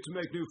 You get to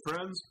make new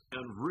friends,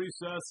 and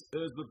recess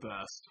is the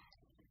best.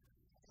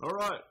 All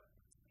right.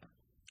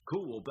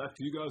 Cool. Well, back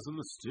to you guys in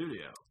the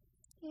studio.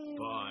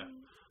 Bye.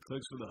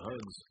 Thanks for the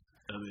hugs,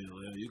 Emily.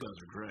 You guys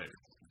are great.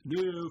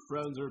 New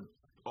friends are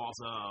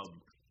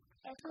awesome.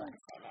 Of course.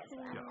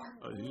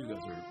 Yeah. You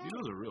guys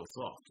are real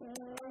soft.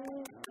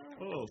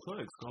 Oh,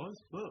 thanks, guys.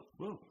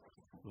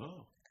 Wow.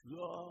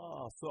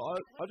 So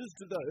I just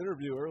did that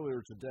interview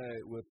earlier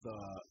today with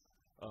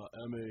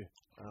Emmy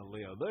and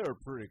Leah. They were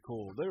pretty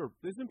cool.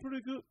 They seemed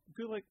pretty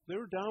good. Like they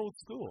were down with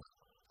school.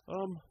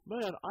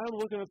 Man, I'm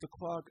looking at the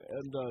clock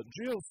and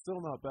Gio's still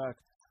not back.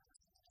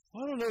 I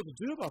don't know what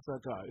to do about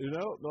that guy. You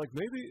know, like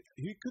maybe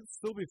he could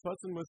still be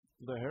fussing with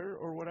the hair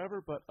or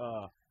whatever. But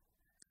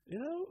you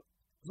know,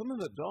 something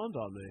that dawned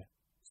on me.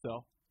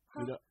 So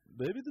you know,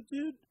 maybe the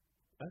dude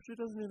actually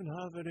doesn't even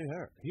have any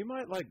hair. He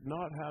might like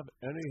not have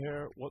any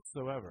hair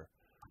whatsoever.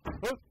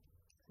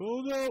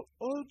 Oh no!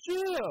 Oh,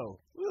 Gio!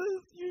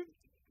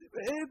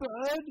 Hey,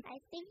 bud! I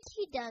think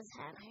he does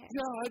have hair.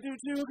 Yeah, I do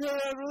too. Okay,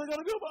 I really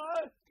gotta go.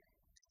 Bye!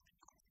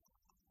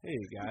 Hey,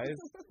 guys.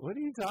 What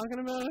are you talking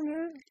about in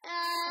here?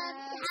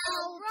 How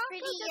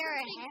pretty your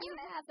hair. You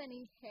have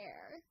any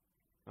hair?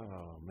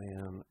 Oh,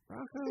 man.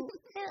 Rocco.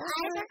 His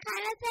eyes are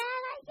kind of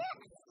bad, I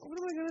guess. What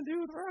am I gonna do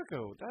with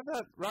Rocco? I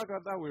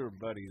thought we were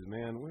buddies,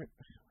 man. Where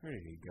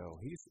did he go?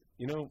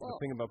 The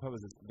thing about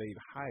puppets is they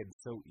hide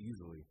so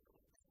easily.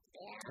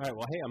 Yeah. All right,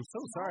 well, hey, I'm so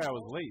sorry I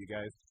was late, you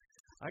guys.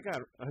 I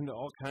got into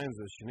all kinds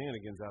of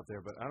shenanigans out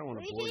there, but I don't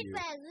want to bore you.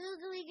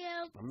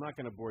 I'm not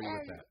going to bore you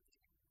with that.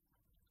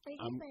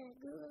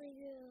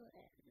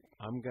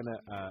 I'm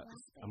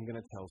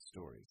gonna tell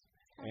stories.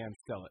 And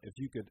Stella, if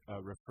you could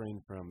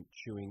refrain from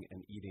chewing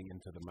and eating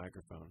into the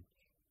microphone,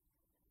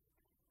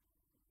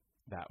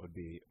 that would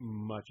be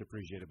much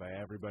appreciated by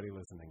everybody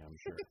listening, I'm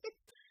sure.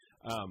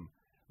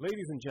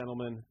 Ladies and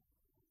gentlemen,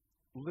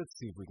 let's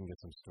see if we can get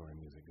some story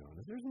music going.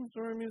 Is there some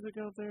story music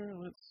out there?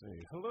 Let's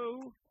see.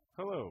 Hello.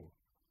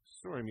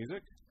 Story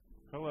music.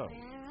 Hello.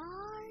 Where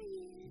are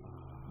you?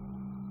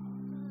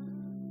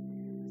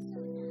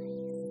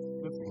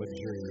 Let's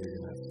luxuriate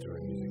in that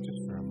story music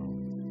just for a moment.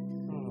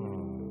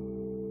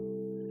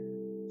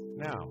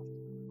 Now,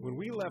 when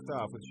we left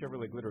off with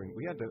Chevrolet Glittering,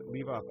 we had to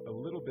leave off a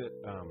little bit,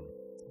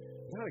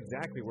 not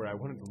exactly where I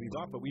wanted to leave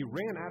off, but we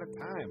ran out of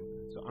time.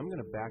 So I'm going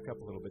to back up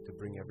a little bit to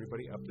bring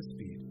everybody up to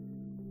speed.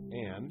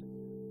 And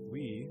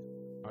we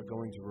are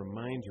going to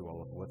remind you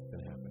all of what's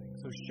been happening.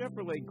 So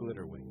Chevrolet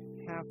Glitterwing,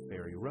 half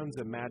fairy, runs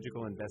a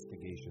magical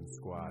investigation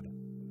squad,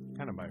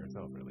 kind of by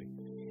herself, really,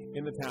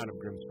 in the town of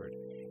Grimsford.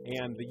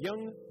 And the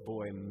young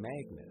boy,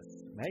 Magnus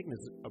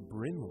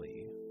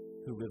Brinley,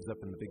 who lives up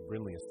in the big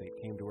Brinley estate,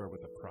 came to her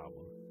with a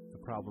problem. The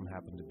problem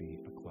happened to be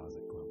a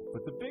closet clump.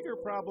 But the bigger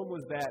problem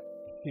was that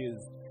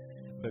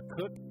the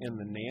cook and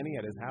the nanny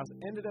at his house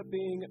ended up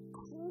being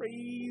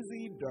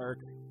crazy dark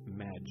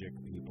magic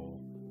people.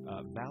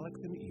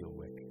 Valix and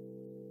Eelwick,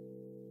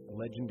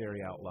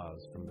 legendary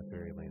outlaws from the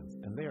fairylands,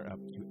 and they're up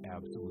to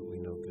absolutely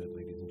no good,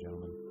 ladies and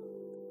gentlemen.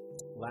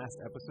 Last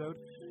episode,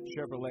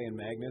 Chevrolet and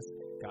Magnus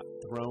got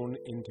thrown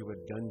into a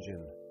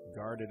dungeon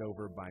guarded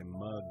over by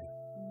Mug,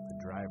 the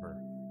driver,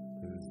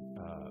 who's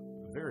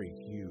very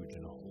huge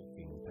and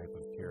hulking type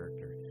of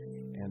character.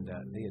 And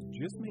they had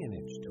just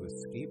managed to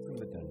escape from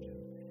the dungeon,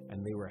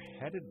 and they were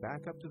headed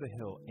back up to the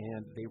hill,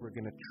 and they were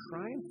going to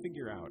try and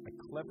figure out a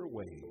clever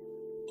way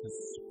to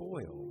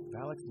spoil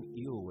Valix and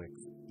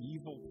Eelwick's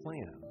evil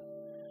plan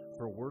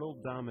for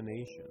world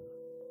domination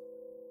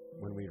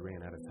when we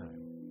ran out of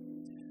time.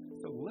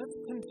 So let's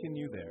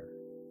continue there.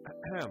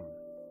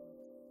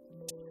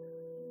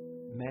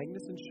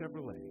 Magnus and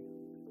Chevrolet,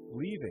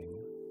 leaving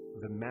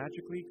the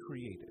magically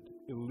created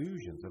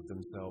illusions of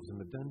themselves in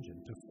the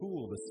dungeon to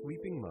fool the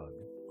sleeping Mug,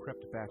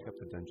 crept back up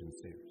the dungeon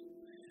stairs.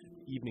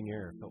 The evening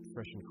air felt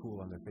fresh and cool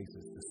on their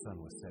faces. The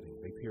sun was setting.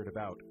 They peered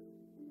about.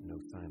 No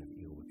sign of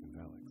Eelwick and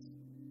Valix,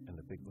 and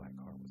the big black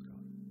car was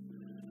gone.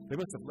 They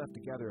must have left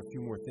to gather a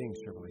few more things,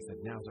 Chevrolet said.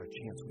 Now's our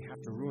chance. We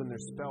have to ruin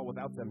their spell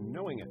without them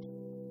knowing it.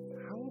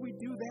 How will we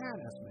do that?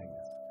 Asked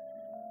Magnus.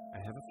 I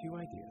have a few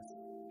ideas.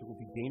 It will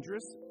be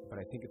dangerous, but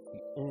I think it's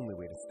the only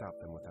way to stop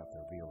them without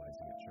their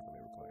realizing it,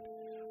 Chevrolet replied.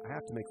 I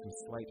have to make some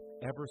slight,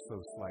 ever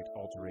so slight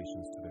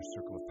alterations to their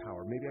circle of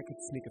power. Maybe I could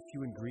sneak a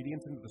few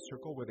ingredients into the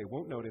circle where they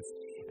won't notice,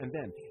 and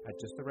then, at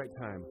just the right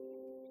time,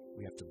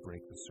 we have to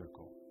break the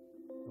circle.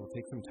 It will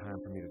take some time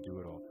for me to do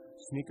it all.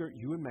 Sneaker,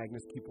 you and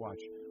Magnus keep watch.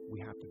 We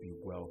have to be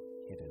well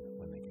hidden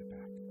when they get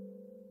back.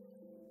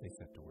 They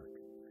set to work.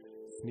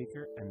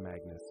 Sneaker and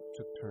Magnus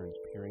took turns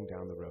peering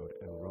down the road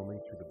and roaming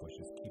through the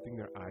bushes, keeping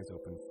their eyes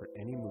open for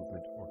any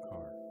movement or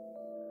car,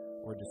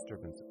 or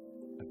disturbance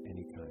of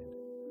any kind.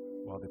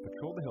 While they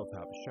patrolled the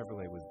hilltop,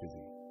 Chevrolet was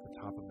busy. The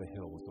top of the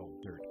hill was all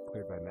dirt,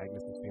 cleared by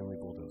Magnus' family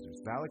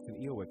bulldozers. Valix and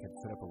Eowyn had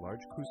set up a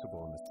large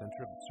crucible in the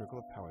center of the circle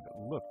of power that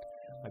looked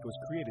like it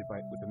was created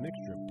with a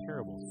mixture of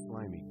terrible,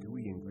 slimy,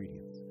 gooey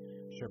ingredients.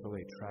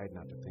 Chevrolet tried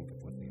not to think of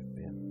what they had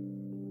been.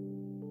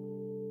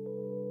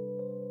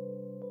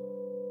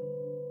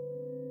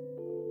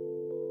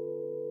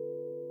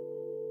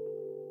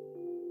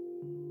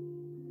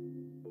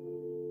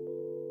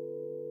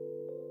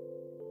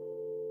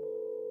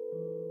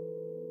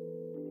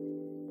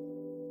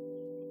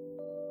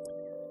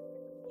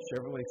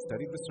 Chevrolet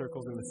studied the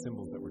circles and the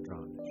symbols that were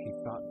drawn. She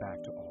thought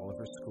back to all of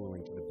her schooling,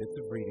 to the bits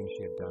of reading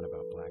she had done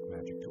about black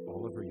magic, to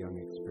all of her young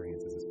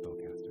experience as a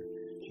spellcaster.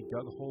 She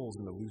dug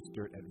holes in the loose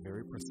dirt at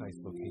very precise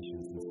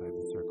locations inside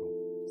the circle,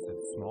 said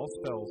small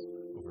spells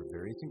over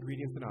various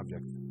ingredients and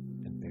objects,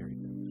 and buried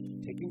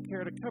them, taking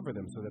care to cover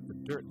them so that the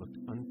dirt looked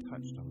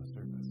untouched on the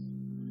surface.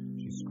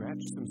 She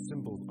scratched some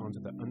symbols onto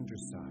the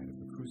underside of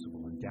the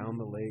crucible and down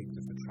the legs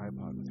of the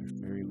tripod with her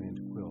fairyland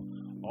quill,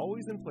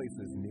 always in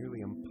places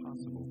nearly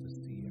impossible to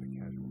see at a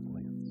casual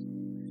glance.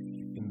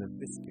 In the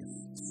viscous,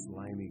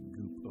 slimy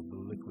goop of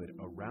the liquid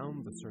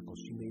around the circle,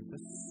 she made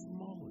the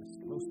smallest,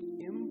 most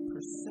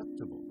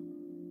imperceptible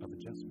of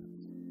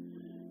adjustments.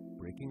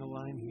 Breaking a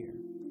line here,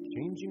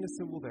 changing a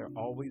symbol there,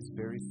 always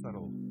very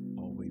subtle,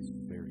 always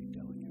very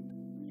delicate.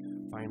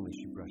 Finally,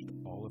 she brushed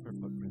all of her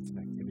footprints and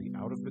activity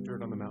out of the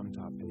dirt on the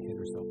mountaintop and hid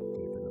herself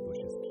deep in the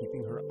bushes,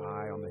 keeping her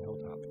eye on the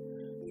hilltop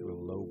through a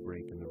low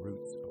break in the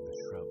roots of the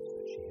shrubs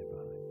that she hid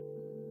behind.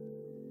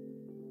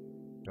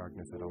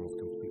 Darkness had almost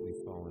completely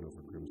fallen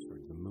over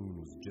Grimsford. The moon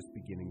was just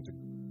beginning to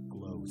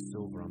glow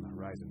silver on the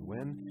horizon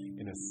when,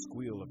 in a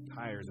squeal of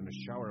tires and a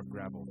shower of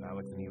gravel,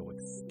 Valix and Eowyn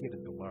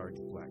skidded the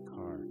large black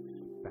car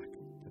back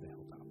to the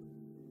hilltop.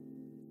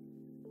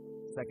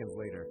 Seconds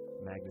later,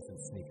 Magnus and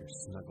Sneaker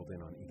snuggled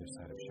in on either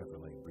side of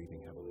Chevrolet,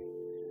 breathing heavily.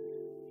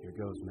 "Here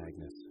goes,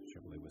 Magnus,"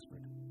 Chevrolet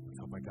whispered. "Let's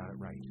hope I got it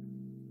right."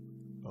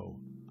 "Oh,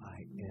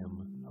 I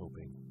am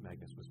hoping,"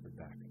 Magnus whispered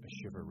back, a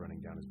shiver running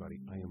down his body.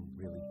 "I am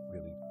really,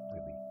 really,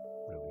 really,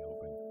 really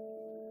hoping."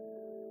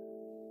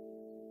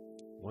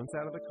 Once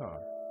out of the car,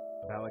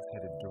 Valix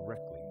headed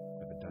directly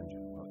for the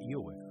dungeon, while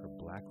Eowyn, her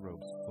black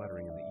robes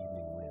fluttering in the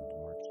evening wind,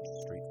 marched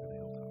straight for the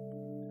hilltop.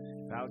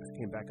 Valix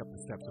came back up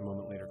the steps a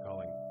moment later,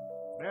 calling,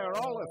 "They're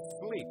all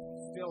asleep,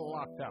 still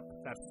locked up.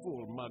 That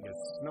fool Mug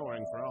is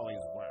snoring for all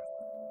he's worth."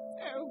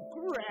 "Oh,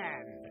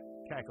 grand!"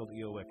 cackled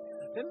Eowyn.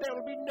 "Then there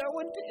will be no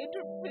one to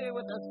interfere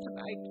with us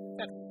tonight.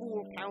 That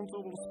fool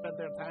council will spend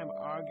their time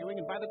arguing,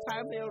 and by the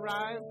time they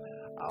arrive,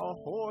 our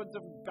hordes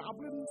of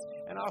goblins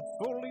and our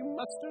fully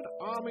mustered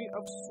army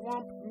of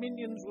swamp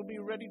minions will be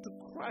ready to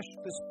crush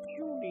this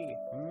puny,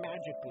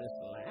 magicless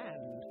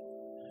land."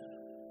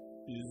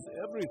 "Is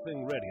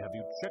everything ready? Have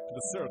you checked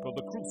the circle,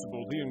 the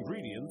crucible, the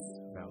ingredients?"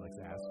 Valix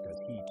asked as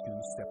he, too,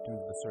 stepped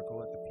into the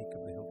circle at the peak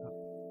of the hilltop.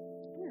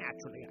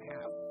 "Naturally I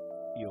have,"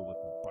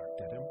 Eowyn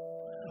barked at him.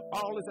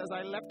 "All is as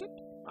I left it.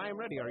 I am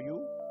ready, are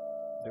you?"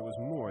 There was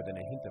more than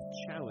a hint of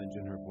challenge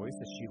in her voice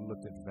as she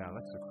looked at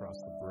Valix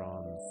across the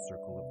bronze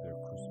circle of their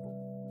crucible.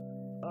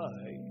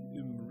 "I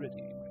am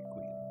ready, my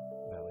queen,"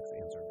 Valix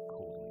answered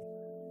coldly.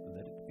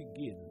 "Let it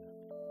begin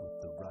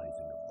with the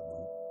rising of the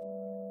moon."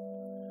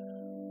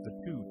 The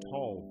two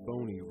tall,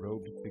 bony,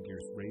 robed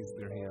figures raised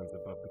their hands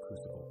above the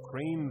crucible,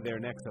 craned their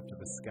necks up to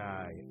the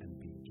sky, and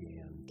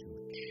began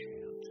to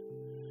chant.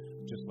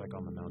 Just like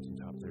on the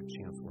mountaintop, their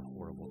chants were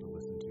horrible to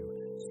listen to.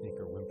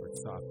 Sneaker whimpered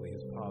softly,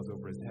 his paws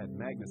over his head.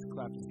 Magnus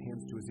clapped his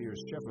hands to his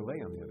ears.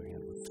 Chevrolet, on the other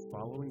hand, was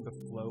following the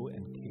flow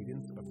and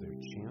cadence of their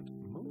chant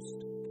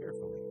most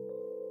carefully.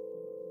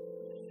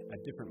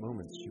 At different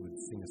moments, she would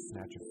sing a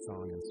snatch of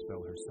song and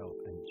spell herself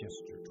and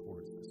gesture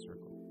towards the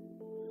circle.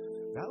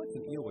 Valix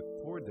and Eowyn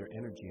poured their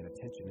energy and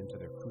attention into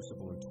their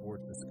crucible and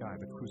towards the sky.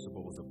 The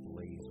crucible was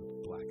ablaze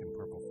with black and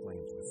purple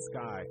flames. The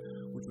sky,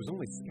 which was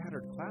only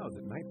scattered clouds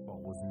at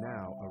nightfall, was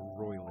now a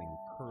roiling,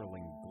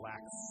 curling,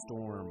 black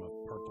storm of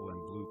purple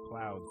and blue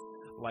clouds.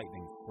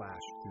 Lightning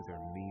flashed through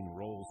their mean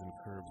rolls and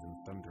curves,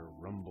 and thunder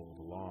rumbled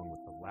along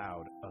with the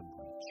loud,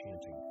 ugly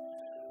chanting.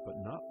 But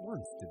not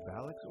once did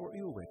Valix or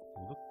Eowyn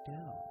look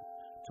down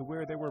to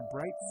where there were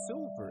bright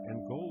silver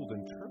and gold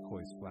and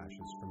turquoise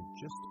flashes from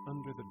just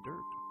under the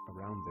dirt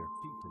around their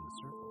feet in the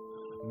circle.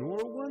 Nor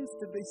once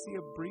did they see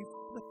a brief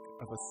flick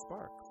of a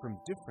spark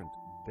from different,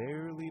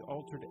 barely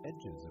altered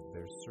edges of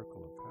their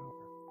circle of power.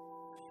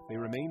 They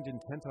remained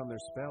intent on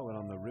their spell and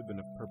on the ribbon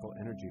of purple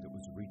energy that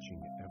was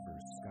reaching ever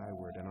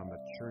skyward, and on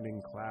the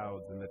churning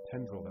clouds and the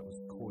tendril that was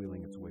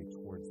coiling its way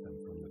towards them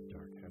from the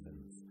dark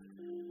heavens.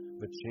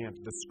 The chant,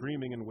 the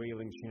screaming and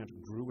wailing chant,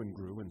 grew and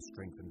grew in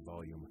strength and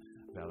volume.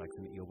 Valak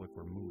and Eelwick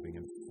were moving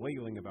and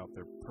flailing about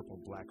their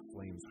purple-black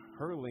flames,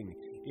 hurling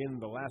in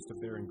the last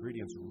of their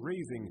ingredients,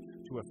 raising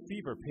to a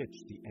fever pitch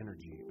the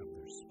energy of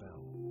their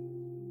spell.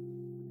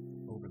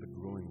 Over the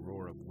growing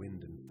roar of wind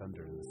and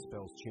thunder and the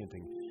spell's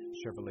chanting,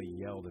 Chevrolet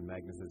yelled in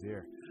Magnus's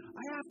ear,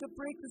 "I have to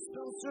break the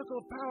spell circle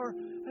of power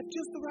at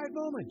just the right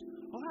moment.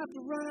 I'll have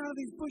to run out of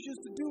these bushes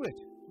to do it."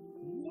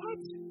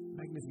 "What?"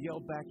 Magnus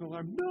yelled back in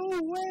alarm. "No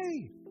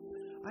way!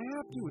 I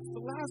have to. It's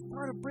the last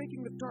part of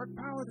breaking the dark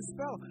power of the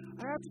spell.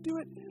 I have to do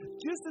it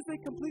just as they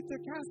complete their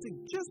casting,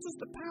 just as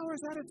the power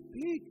is at its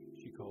peak,"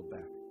 she called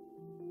back.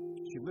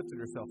 She lifted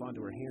herself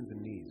onto her hands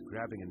and knees,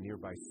 grabbing a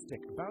nearby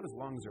stick about as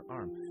long as her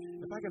arm.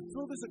 "If I can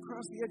throw this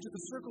across the edge of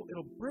the circle,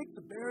 it'll break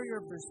the barrier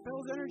of their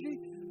spell's energy,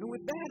 and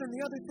with that and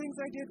the other things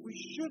I did, we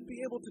should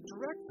be able to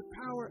direct the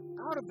power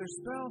out of their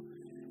spell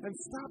and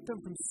stop them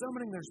from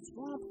summoning their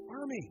swamp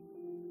army."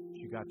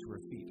 She got to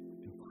her feet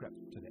and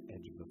crept to the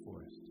edge of the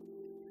forest.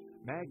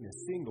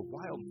 Magnus, seeing the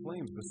wild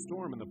flames, the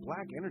storm, and the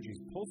black energies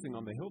pulsing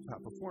on the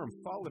hilltop before him,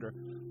 followed her,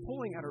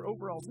 pulling at her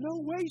overalls. "No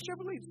way,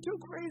 Chevrolet! It's too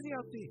crazy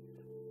out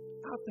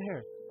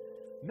there!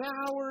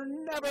 Now or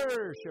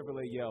never!"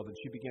 Chevrolet yelled, and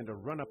she began to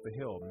run up the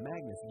hill.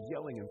 Magnus,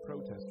 yelling in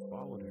protest,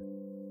 followed her.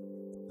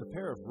 The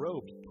pair of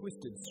robed,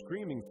 twisted,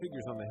 screaming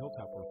figures on the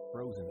hilltop were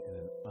frozen in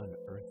an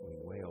unearthly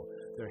wail,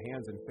 their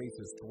hands and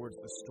faces towards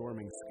the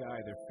storming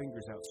sky, their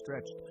fingers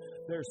outstretched.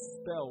 Their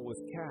spell was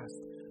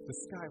cast. The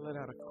sky let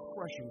out a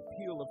crushing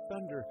peal of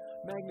thunder.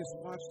 Magnus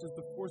watched as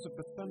the force of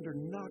the thunder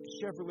knocked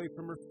Chevrolet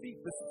from her feet,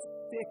 the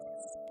stick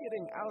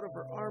skidding out of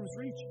her arm's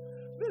reach.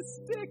 "The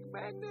stick,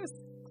 Magnus!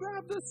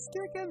 Grab the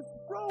stick and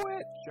throw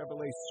it!"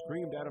 Chevrolet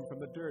screamed at him from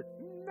the dirt.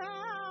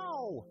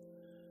 "Now!"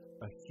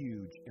 A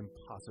huge,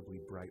 impossibly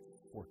bright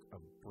fork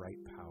of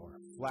bright power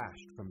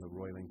flashed from the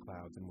roiling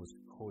clouds and was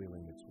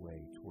coiling its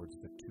way towards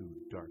the two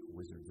dark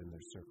wizards in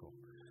their circle,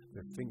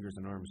 their fingers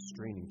and arms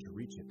straining to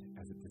reach it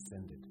as it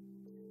descended.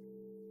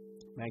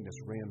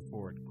 Magnus ran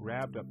forward,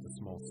 grabbed up the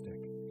small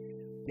stick,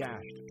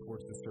 dashed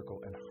towards the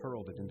circle, and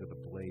hurled it into the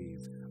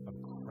blaze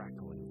of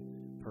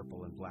crackling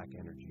purple and black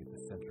energy at the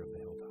center of the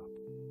hilltop.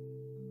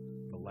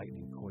 The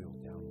lightning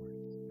coiled downwards.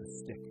 The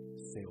stick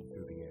sailed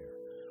through the air.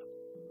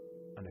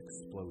 An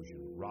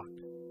explosion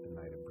rocked the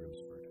Knight of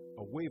Grimsford.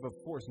 A wave of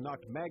force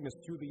knocked Magnus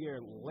through the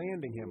air,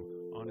 landing him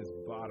on his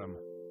bottom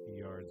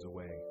yards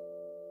away.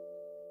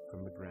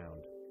 From the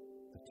ground,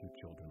 the two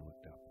children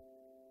looked up.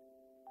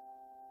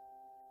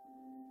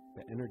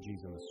 The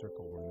energies in the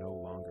circle were no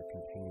longer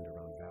contained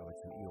around Valak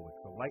and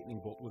Eelwick. The lightning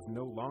bolt was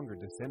no longer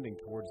descending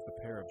towards the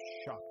pair of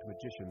shocked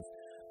magicians.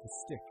 The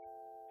stick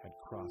had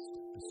crossed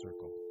the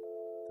circle.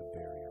 The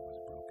barrier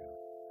was broken.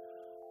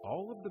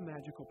 All of the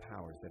magical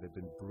powers that had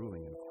been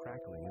brewing and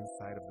crackling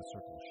inside of the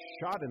circle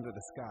shot into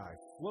the sky,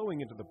 flowing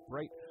into the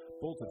bright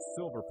bolt of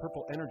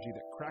silver-purple energy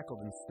that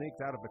crackled and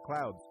snaked out of the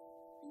clouds.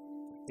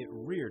 It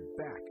reared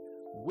back,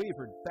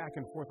 wavered back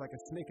and forth like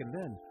a snake, and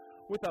then,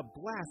 with a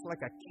blast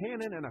like a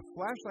cannon and a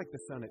flash like the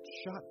sun, it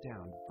shot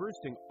down,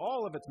 bursting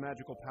all of its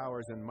magical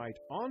powers and might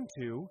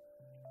onto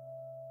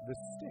the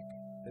stick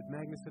that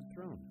Magnus had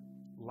thrown,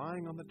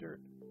 lying on the dirt,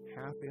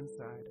 half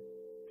inside,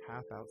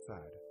 half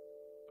outside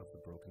of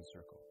the broken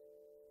circle.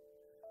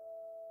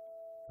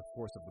 The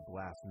force of the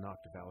blast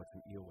knocked Valak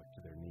and Eelwick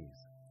to their knees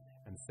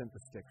and sent the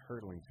stick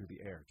hurtling through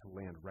the air to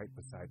land right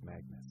beside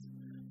Magnus.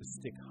 The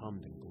stick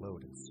hummed and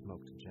glowed and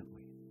smoked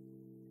gently.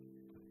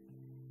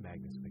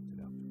 Magnus picked it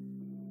up.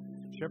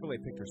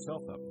 Chevrolet picked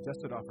herself up,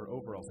 dusted off her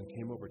overalls, and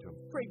came over to him.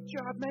 "Great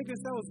job, Magnus!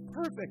 That was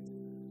perfect!"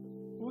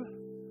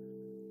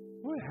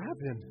 What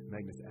happened?"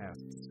 Magnus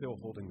asked, still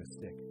holding the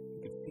stick. He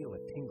could feel a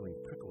tingling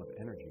prickle of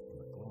energy from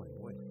the glowing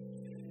wood.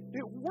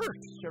 "It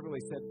worked,"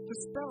 Chevrolet said. "The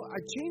spell, I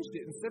changed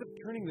it. Instead of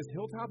turning this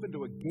hilltop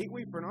into a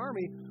gateway for an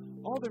army,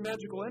 all their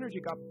magical energy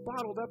got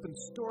bottled up and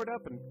stored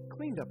up and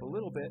cleaned up a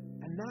little bit,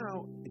 and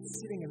now it's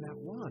sitting in that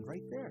wand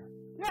right there."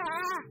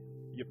 "Ah!"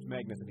 yipped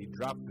Magnus, and he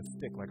dropped the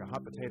stick like a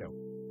hot potato.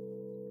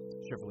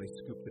 Chevrolet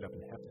scooped it up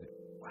and hefted it.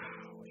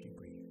 "Wow," she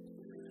breathed.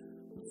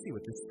 "Let's see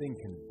what this thing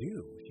can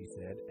do," she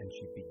said, and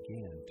she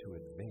began to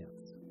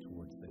advance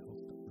towards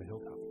the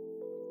hilltop.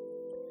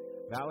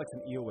 Valak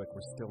and Eelwick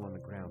were still on the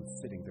ground,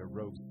 sitting, their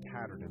robes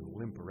tattered and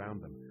limp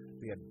around them.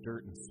 They had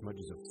dirt and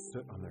smudges of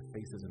soot on their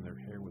faces, and their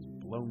hair was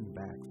blown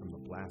back from the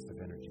blast of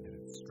energy that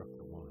had struck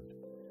the wand.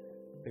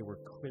 They were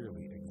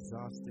clearly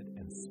exhausted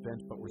and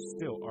spent, but were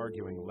still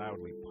arguing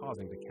loudly,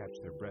 pausing to catch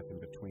their breath in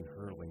between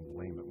hurling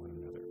blame at one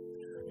another.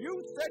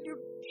 "You said you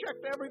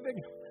checked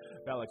everything,"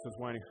 Valak was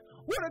whining.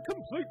 "What a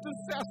complete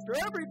disaster!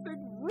 Everything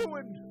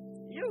ruined!"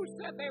 "You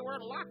said they were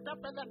locked up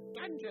in the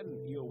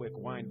dungeon," Eelwick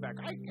whined back.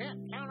 "I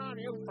can't count on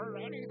you for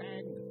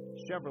anything."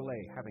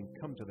 Chevrolet, having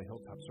come to the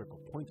hilltop circle,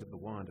 pointed the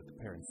wand at the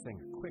pair and sang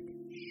a quick,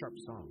 sharp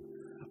song.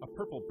 A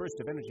purple burst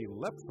of energy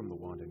leapt from the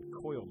wand and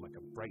coiled like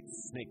a bright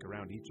snake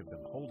around each of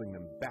them, holding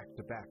them back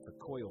to back, the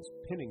coils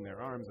pinning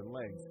their arms and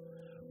legs.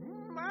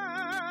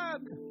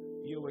 "Mug!"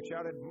 Eelwick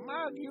shouted.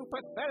 "Mug, you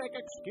pathetic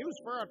excuse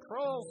for a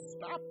troll!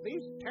 Stop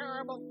these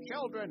terrible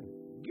children!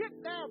 Get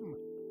them!"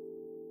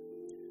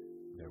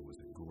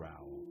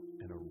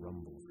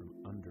 rumble from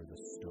under the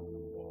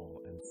stone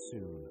wall, and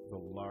soon the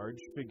large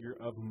figure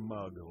of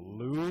Mug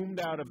loomed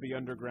out of the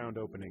underground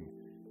opening.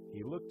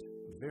 He looked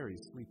very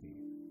sleepy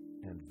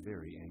and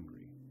very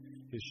angry.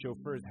 His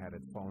chauffeur's hat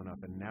had fallen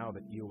off, and now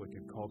that Eelwick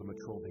had called him a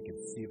troll, they could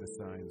see the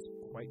signs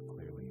quite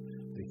clearly.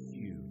 The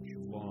huge,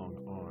 long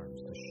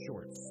arms, the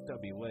short,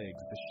 stubby legs,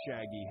 the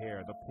shaggy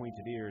hair, the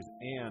pointed ears,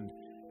 and,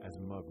 as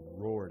Mug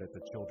roared at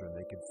the children,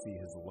 they could see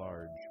his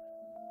large,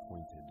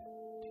 pointed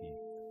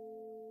teeth.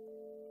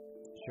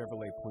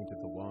 Chevrolet pointed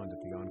the wand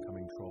at the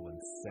oncoming troll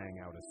and sang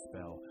out a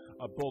spell.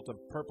 A bolt of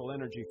purple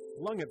energy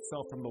flung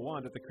itself from the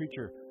wand at the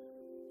creature,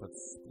 but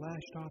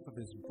splashed off of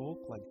his bulk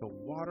like the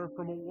water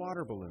from a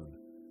water balloon.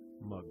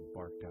 Mug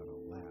barked out a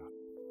laugh.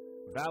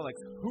 Valix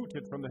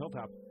hooted from the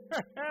hilltop.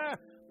 "Ha ha!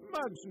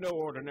 Mug's no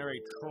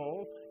ordinary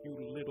troll, you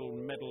little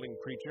meddling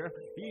creature.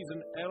 He's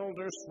an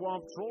elder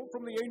swamp troll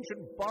from the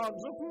ancient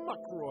bogs of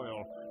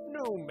Muckroyal.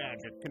 No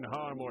magic can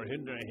harm or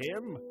hinder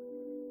him."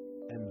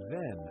 And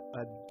then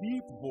a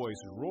deep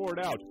voice roared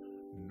out,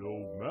 "No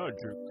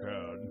magic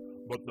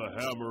can, but the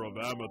hammer of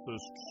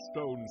Amethyst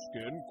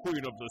Stoneskin,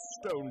 Queen of the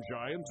Stone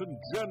Giants and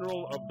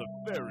General of the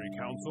Fairy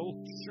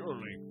Council,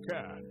 surely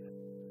can."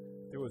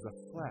 There was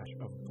a flash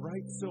of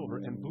bright silver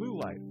and blue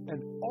light,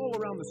 and all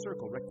around the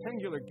circle,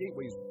 rectangular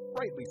gateways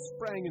brightly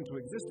sprang into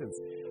existence.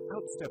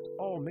 Out stepped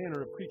all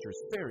manner of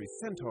creatures, fairies,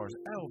 centaurs,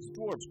 elves,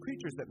 dwarves,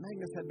 creatures that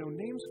Magnus had no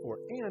names for,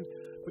 and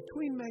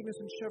between Magnus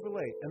and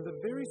Chevrolet and the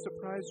very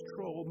surprised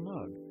troll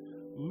Mug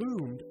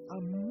loomed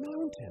a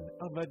mountain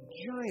of a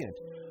giant,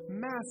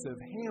 massive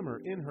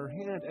hammer in her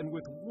hand, and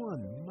with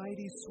one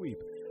mighty sweep,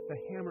 the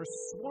hammer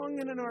swung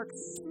in an arc,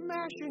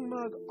 smashing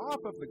Mug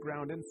off of the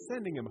ground and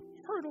sending him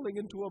hurtling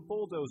into a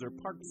bulldozer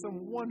parked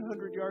some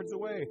 100 yards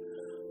away.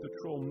 The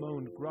troll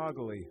moaned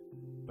groggily,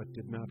 but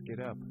did not get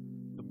up.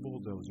 The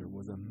bulldozer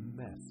was a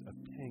mess of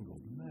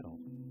tangled metal.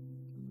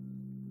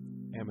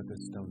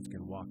 Amethyst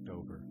Stoneskin walked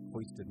over,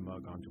 hoisted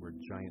Mug onto her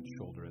giant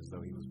shoulder as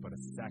though he was but a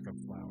sack of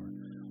flour,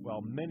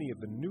 while many of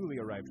the newly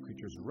arrived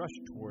creatures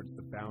rushed towards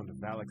the bound of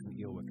Valix and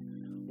Eelwick.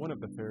 One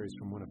of the fairies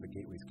from one of the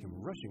gateways came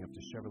rushing up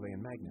to Chevrolet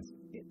and Magnus.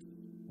 It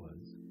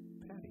was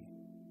Patty.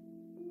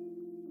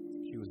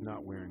 She was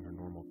not wearing her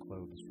normal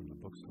clothes from the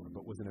bookstore,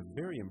 but was in a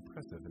very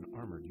impressive and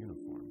armored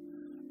uniform.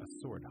 A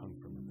sword hung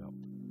from her belt.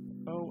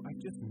 "Oh, I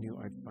just knew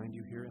I'd find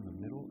you here in the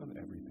middle of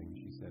everything,"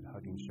 she said,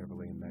 hugging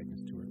Chevrolet and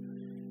Magnus to her.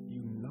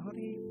 "You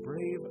naughty,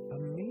 brave,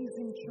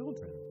 amazing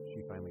children,"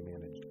 she finally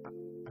managed.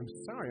 I'm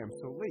sorry I'm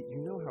so late.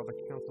 You know how the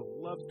council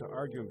loves to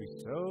argue and be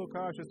so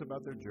cautious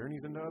about their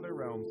journeys into other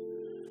realms."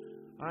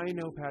 "I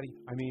know, Patty.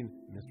 I mean,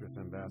 Mistress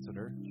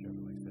Ambassador,"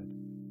 Chevrolet said.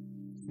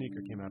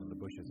 Sneaker came out of the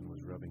bushes and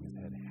was rubbing his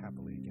head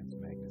happily against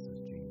Magnus's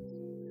jeans.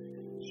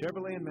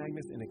 Chevrolet and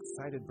Magnus, in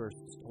excited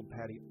bursts, told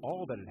Patty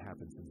all that had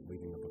happened since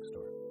leaving the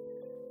bookstore.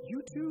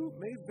 "You two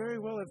may very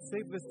well have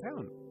saved this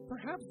town.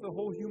 Perhaps the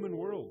whole human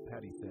world,"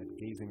 Patty said,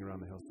 gazing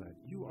around the hillside.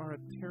 "You are a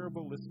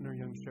terrible listener,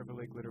 young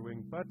Chevrolet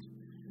Glitterwing, but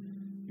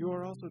you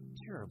are also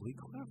terribly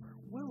clever.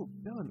 Well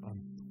done on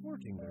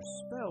thwarting their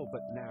spell,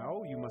 but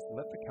now you must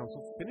let the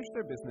council finish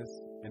their business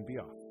and be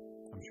off.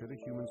 I'm sure the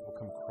humans will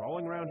come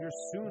crawling around here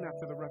soon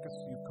after the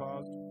ruckus you've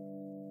caused."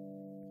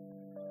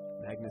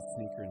 Magnus,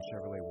 Sneaker, and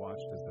Chevrolet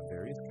watched as the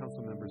various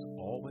council members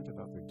all went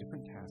about their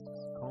different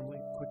tasks calmly,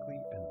 quickly,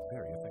 and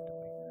very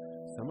effectively.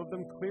 Some of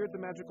them cleared the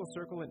magical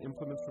circle and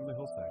implements from the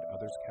hillside.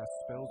 Others cast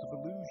spells of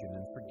illusion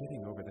and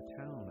forgetting over the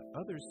town.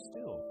 Others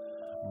still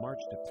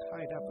marched a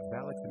tied-up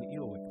Valix and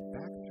Eelwick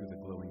back through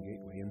the glowing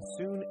gateway, and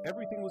soon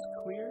everything was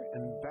clear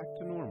and back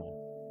to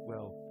normal.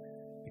 Well,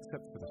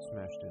 except for the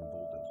smashed-in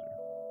bulldozer.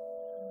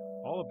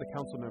 All of the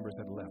council members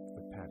had left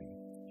but Patty.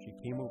 She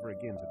came over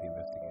again to the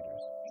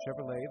investigators.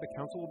 "Chevrolet, the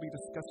council will be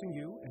discussing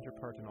you and your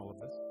part in all of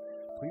this.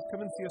 Please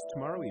come and see us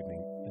tomorrow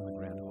evening in the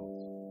Grand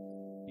Halls."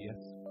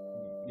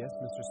 Yes,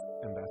 Mistress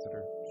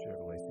Ambassador,"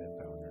 Chevrolet said,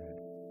 bowing her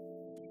head.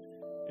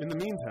 "In the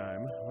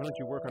meantime, why don't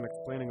you work on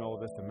explaining all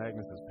of this to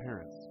Magnus's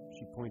parents?"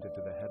 She pointed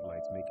to the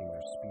headlights making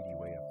their speedy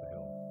way up the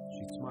hill.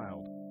 She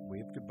smiled,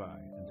 waved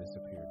goodbye, and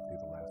disappeared through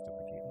the last of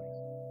the gateways.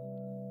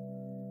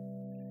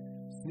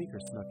 Sneaker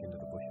snuck into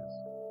the bushes.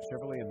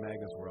 Chevrolet and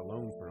Magnus were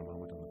alone for a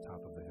moment on the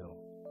top of the hill.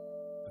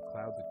 The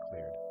clouds had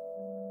cleared.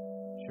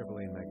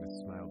 Chevrolet and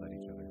Magnus smiled at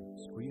each other,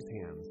 squeezed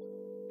hands,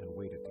 and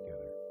waited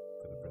together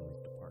for the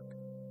Brinleys to park.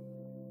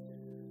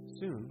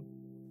 Soon,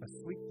 a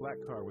sleek black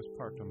car was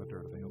parked on the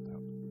dirt of the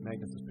hilltop.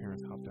 Magnus's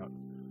parents hopped out.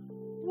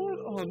 "What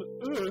on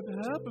earth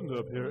happened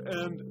up here?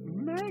 And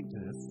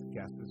Magnus,"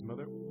 gasped his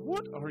mother,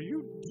 "what are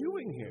you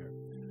doing here?"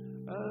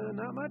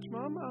 Not much,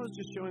 Mom. I was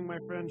just showing my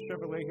friend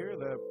Chevrolet here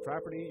the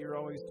property you're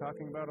always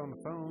talking about on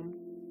the phone."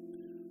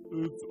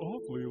 "It's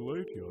awfully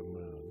late, young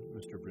man,"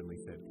 Mr. Brinley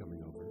said,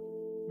 coming over.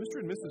 Mr.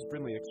 and Mrs.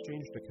 Brinley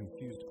exchanged a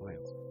confused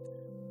glance.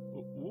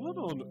 "What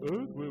on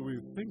earth were we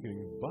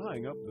thinking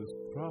buying up this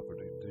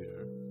property,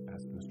 dear?"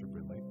 asked Mr.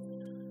 Brinley.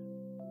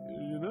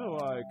 "You know,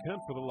 I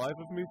can't for the life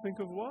of me think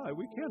of why.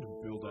 We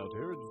can't build out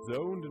here. It's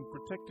zoned and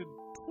protected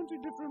 20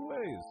 different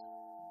ways."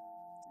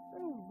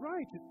 "Oh,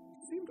 right. It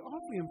seemed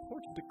awfully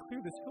important to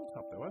clear this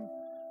hilltop, though.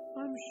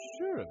 I'm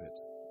sure of it."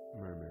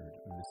 murmured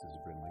Mrs.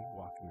 Brinley,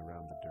 walking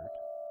around the dirt.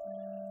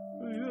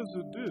 Yes,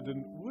 it did,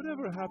 and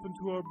whatever happened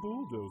to our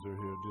bulldozer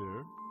here,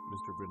 dear?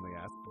 Mr. Brinley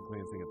asked,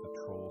 glancing at the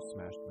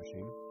troll-smashed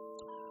machine.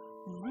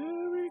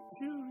 Very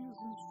curious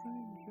and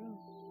strange, yes.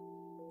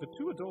 The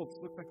two adults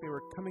looked like they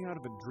were coming out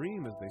of a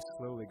dream as they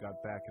slowly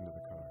got back into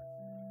the car.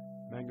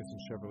 Magnus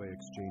and Chevrolet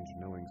exchanged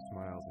knowing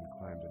smiles and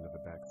climbed into the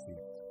back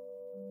seats,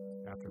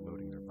 after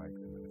loading their bikes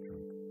into the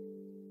trunk.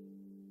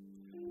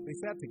 They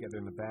sat together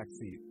in the back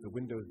seat, the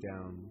windows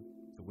down,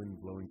 the wind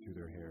blowing through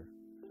their hair.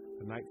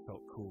 The night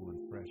felt cool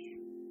and fresh.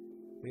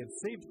 They had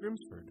saved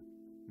Grimsford,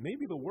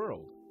 maybe the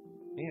world,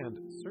 and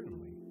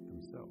certainly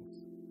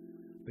themselves.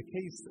 The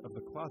case of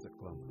the closet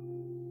glump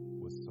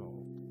was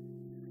solved.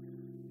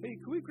 Hey,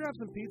 can we grab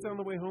some pizza on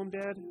the way home,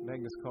 Dad?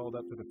 Magnus called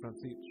up to the front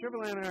seat.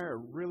 Chevrolet and I are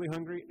really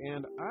hungry,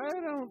 and I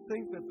don't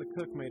think that the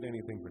cook made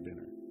anything for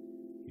dinner.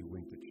 He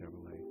winked at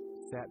Chevrolet,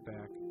 sat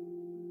back,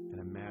 and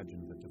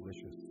imagined the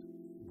delicious,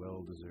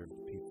 well-deserved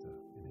pizza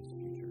in his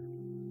future.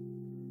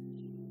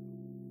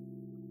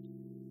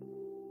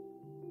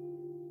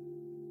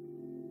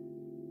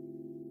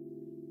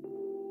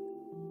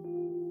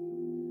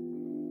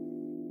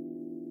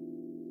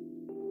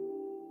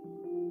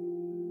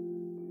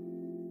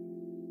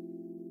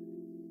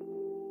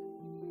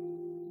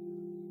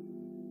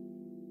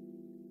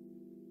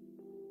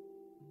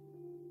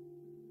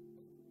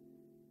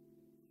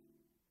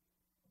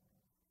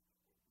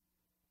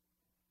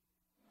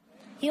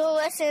 You're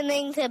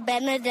listening to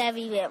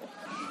Benedevieville,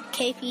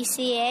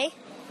 KPCA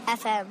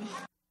FM.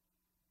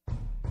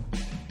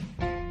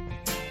 I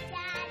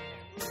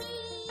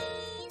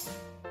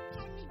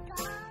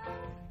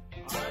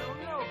don't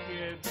know,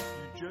 kids.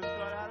 You just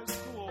got out of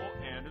school,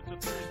 and it's a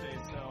Thursday,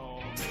 so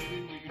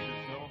maybe we can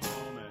just go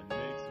home and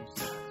make some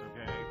snacks,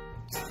 okay?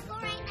 Don't go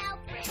right now,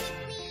 pretty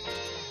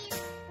please.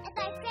 If I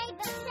say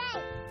the say.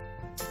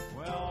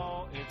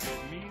 Well, if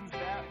it means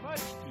that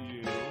much to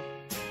you,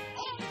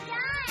 It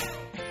does.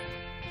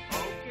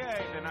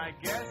 okay, then I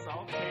guess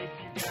I'll take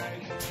you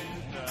guys to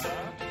the...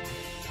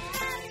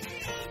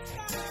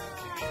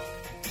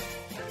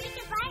 We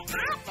can buy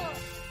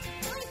apples.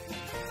 Or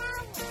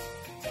flowers.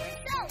 Or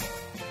soap.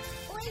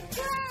 Or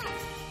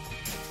grass.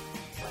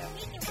 Or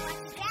we can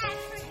watch Dad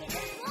for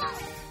dinner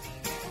wallet.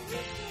 Or we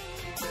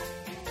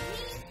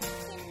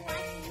can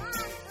watch Mom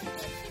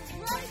forget the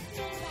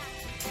grocery bag.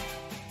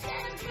 The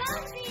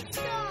grocery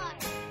store.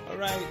 All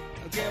right.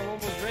 Okay, I'm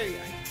almost ready. I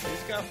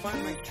just gotta find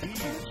my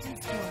keys. I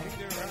think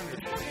they're around here.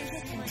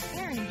 What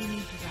errand you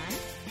need to run?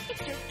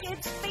 It's your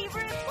kid's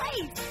favorite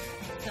place.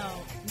 So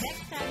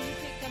next time you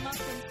pick them up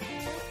from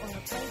school or a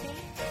play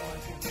date or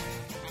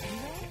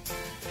anywhere,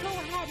 go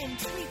ahead and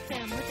treat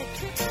them with a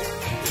trip to...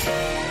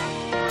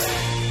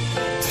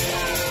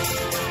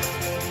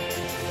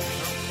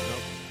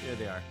 Nope. Here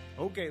they are.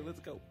 Okay,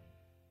 let's go.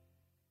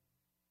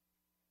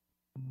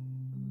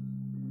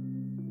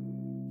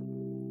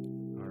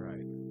 All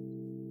right.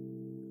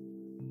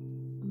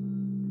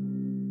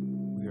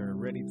 We are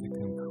ready to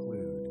conclude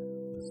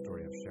the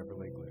story of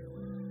Chevrolet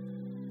Glitterwood.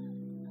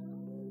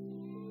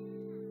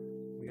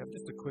 We have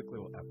just a quick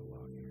little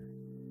epilogue here.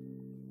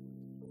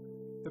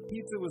 The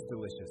pizza was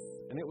delicious,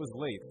 and it was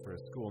late for a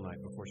school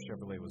night before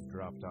Chevrolet was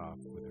dropped off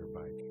with her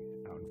bike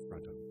out in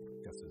front of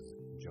Gus's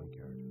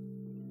junkyard.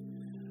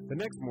 The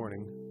next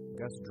morning,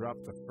 Gus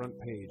dropped the front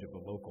page of the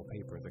local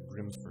paper, the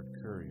Grimsford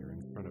Courier,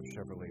 in front of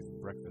Chevrolet's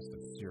breakfast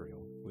of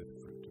cereal, with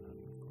fruit and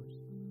honey, of course.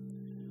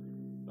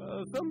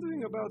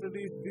 Something about it,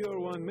 dear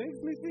one, makes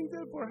me think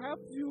that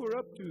perhaps you were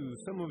up to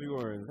some of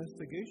your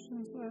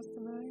investigations last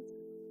night,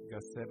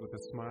 Gus said with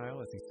a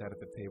smile as he sat at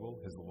the table,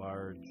 his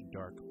large,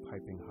 dark,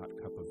 piping hot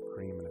cup of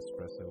cream and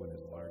espresso in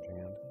his large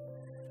hand.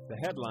 The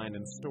headline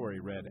and story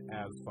read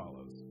as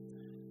follows.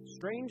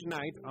 Strange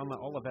night on the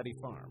Olivetti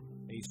farm.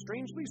 A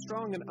strangely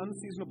strong and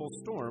unseasonable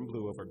storm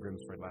blew over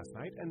Grimsford last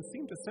night and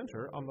seemed to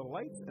center on the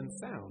lights and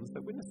sounds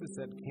that witnesses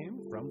said came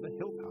from the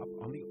hilltop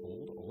on the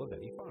old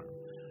Olivetti farm.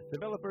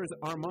 Developers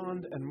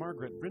Armand and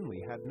Margaret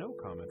Brinley had no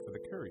comment for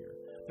the Courier.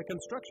 The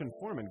construction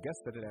foreman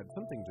guessed that it had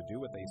something to do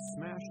with a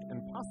smashed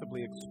and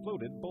possibly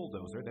exploded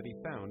bulldozer that he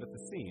found at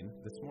the scene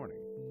this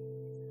morning.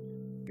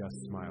 Gus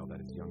smiled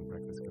at his young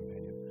breakfast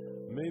companion.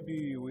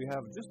 Maybe we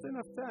have just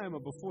enough time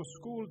before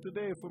school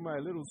today for my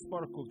little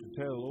sparkle to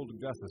tell old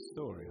Gus a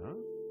story, huh?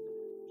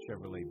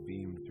 Chevrolet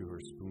beamed through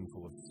her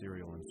spoonful of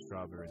cereal and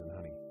strawberries and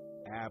honey.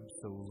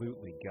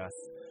 Absolutely, Gus.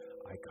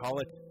 I call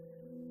it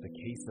the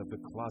case of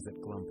the closet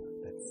glump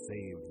that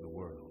saved the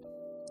world.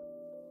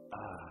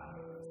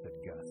 Ah, said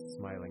Gus,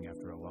 smiling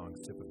after a long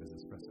sip of his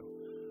espresso.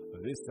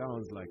 This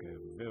sounds like a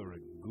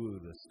very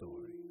good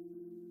story.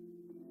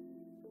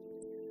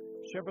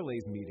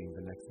 Chevrolet's meeting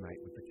the next night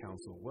with the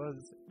council was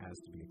as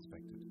to be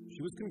expected.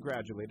 She was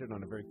congratulated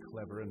on a very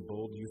clever and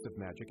bold use of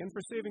magic and for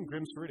saving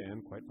Grimsford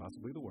and quite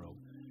possibly the world.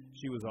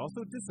 She was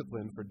also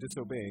disciplined for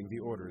disobeying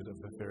the orders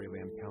of the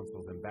Fairyland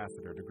Council's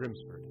ambassador to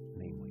Grimsford,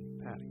 namely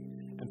Patty.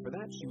 And for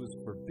that, she was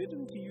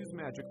forbidden to use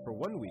magic for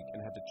 1 week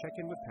and had to check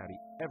in with Patty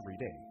every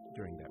day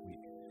during that week.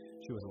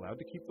 She was allowed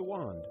to keep the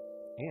wand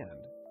and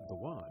the the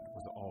wand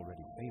was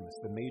already famous.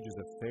 The mages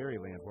of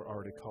Fairyland were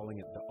already calling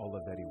it the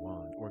Olivetti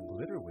wand, or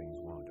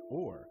Glitterwings wand,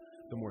 or,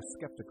 the more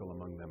skeptical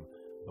among them,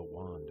 the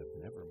Wand of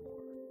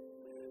Nevermore.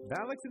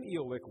 Valix and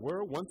Eolic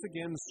were once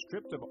again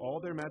stripped of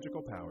all their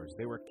magical powers.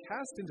 They were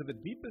cast into the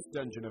deepest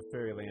dungeon of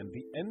Fairyland,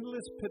 the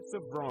endless pits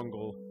of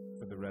Vrongle,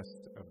 for the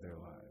rest of their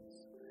lives.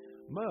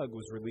 Mug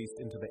was released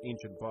into the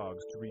ancient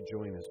bogs to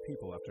rejoin his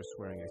people after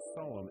swearing a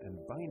solemn and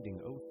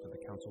binding oath to the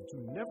council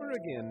to never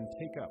again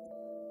take up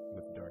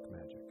with dark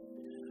magic.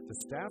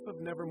 The Staff of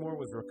Nevermore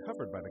was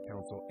recovered by the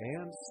council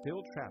and,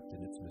 still trapped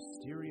in its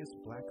mysterious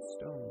black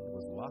stone,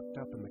 was locked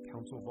up in the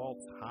council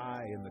vaults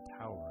high in the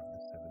Tower of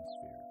the Seven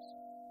Spheres.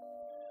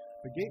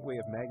 The gateway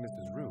of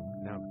Magnus's room,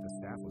 now that the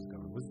staff was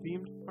gone, was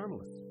deemed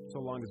harmless, so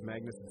long as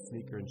Magnus and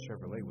Sneaker and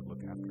Chevrolet would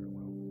look after it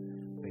well.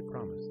 They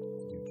promised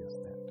to do just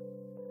that.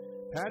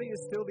 Patty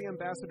is still the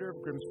ambassador of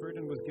Grimsford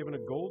and was given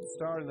a gold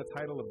star and the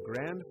title of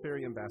Grand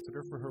Fairy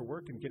Ambassador for her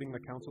work in getting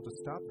the council to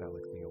stop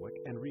Valix Neolic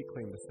and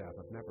reclaim the Staff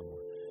of Nevermore.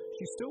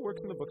 She still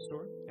works in the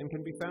bookstore and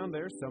can be found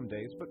there some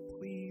days, but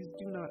please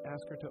do not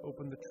ask her to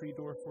open the tree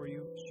door for you.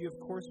 She, of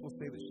course, will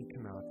say that she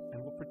cannot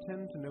and will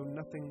pretend to know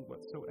nothing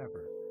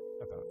whatsoever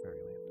about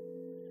Fairyland.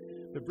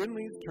 The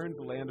Brinleys turned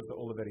the land of the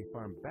Olivetti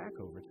farm back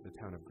over to the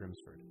town of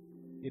Grimsford.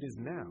 It is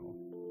now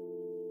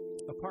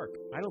a park.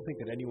 I don't think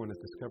that anyone has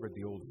discovered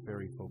the old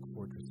fairy folk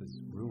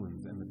fortress's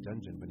ruins and the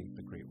dungeon beneath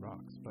the great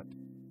rocks, but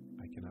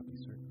I cannot be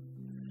certain.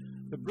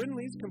 The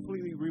Brinleys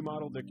completely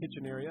remodeled their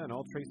kitchen area, and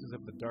all traces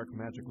of the dark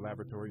magic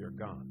laboratory are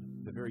gone.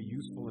 The very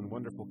useful and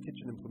wonderful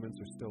kitchen implements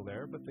are still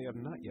there, but they have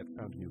not yet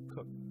found a new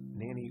cook,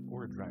 nanny,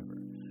 or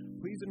driver.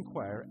 Please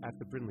inquire at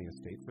the Brinley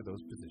estate for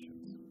those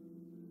positions.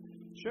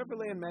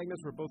 Chevrolet and Magnus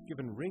were both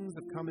given rings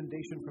of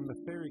commendation from the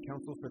Fairy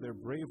Council for their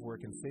brave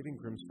work in saving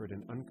Grimsford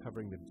and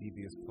uncovering the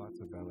devious plots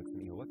of Valix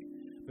and Eolic.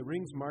 The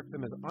rings mark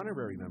them as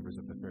honorary members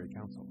of the Fairy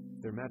Council.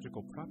 Their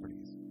magical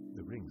properties,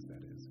 the rings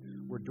that is,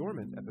 were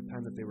dormant at the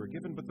time that they were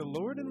given, but the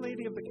Lord and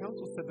Lady of the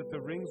Council said that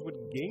the rings would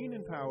gain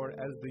in power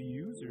as the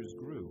users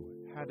grew,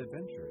 had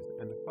adventures,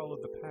 and followed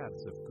the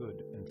paths of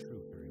good and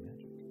true fairy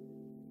magic.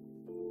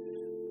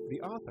 The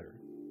author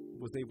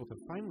was able to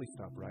finally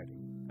stop writing,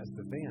 as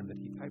the van that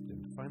he typed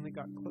in finally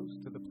got close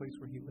to the place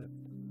where he lived.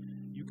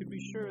 You can be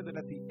sure that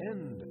at the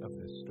end of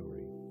this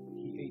story,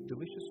 he ate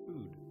delicious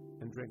food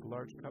and drank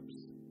large cups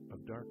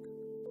of dark,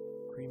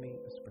 creamy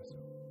espresso.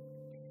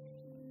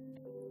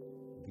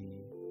 The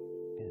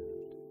end.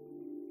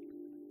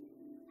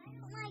 I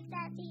don't like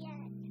that, the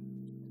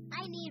end.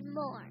 I need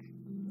more.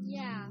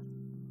 Yeah.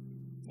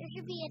 There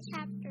should be a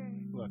chapter.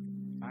 Look,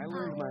 I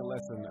learned my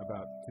lesson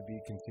about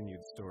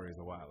to-be-continued stories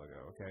a while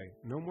ago, okay?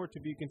 No more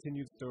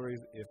to-be-continued stories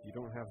if you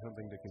don't have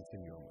something to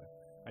continue them with.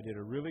 I did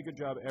a really good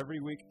job every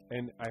week,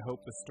 and I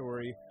hope the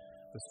story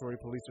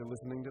police are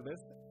listening to this.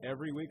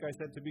 Every week I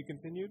said to be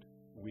continued,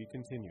 we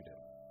continued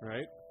it,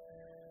 right?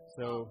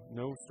 So,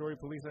 no story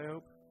police, I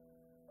hope?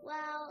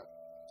 Well,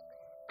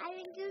 I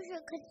think you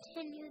should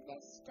continue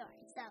this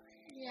story. So,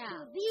 Yeah.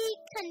 to be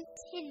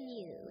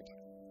continued.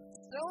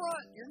 Stella,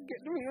 you're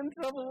getting me in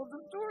trouble with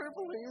the story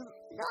police.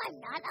 No, I'm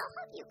not. I'll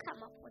help you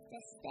come up with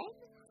this thing.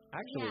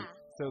 Actually, Yeah.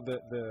 so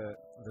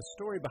the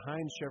story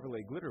behind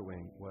Chevrolet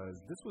Glitterwing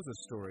was, this was a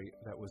story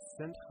that was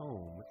sent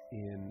home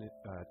in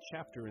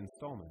chapter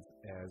installments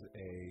as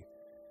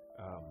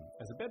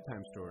a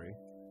bedtime story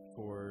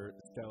for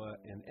Stella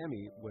and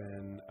Emmy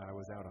when I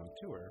was out on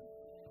tour.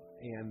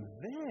 And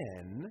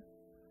then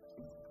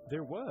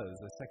there was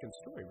a second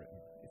story written,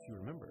 if you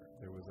remember.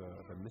 There was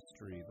the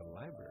mystery, the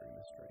library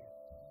mystery.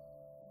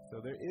 So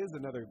there is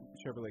another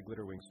Chevrolet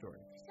Glitterwing story.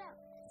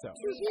 So,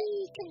 To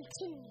be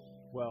continued.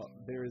 well,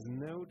 there is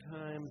no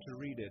time to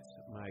read it,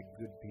 my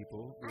good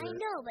people. I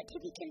know, but to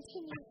be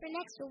continued for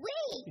next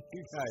week.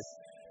 You guys,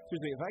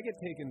 seriously, if I get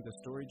taken to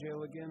story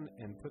jail again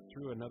and put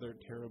through another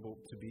terrible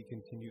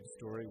to-be-continued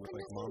story with,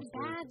 like,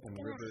 monsters Bad's and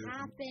gonna rivers.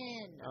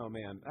 happen. Oh,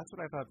 man, that's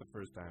what I thought the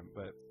first time,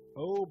 but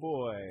oh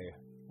boy,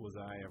 was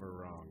I ever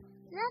wrong.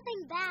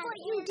 Nothing bad. But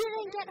you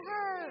didn't get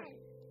hurt.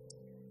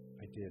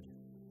 I did,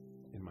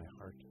 in my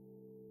heart.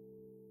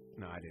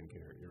 No, I didn't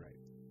get hurt, you're right.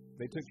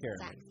 They took care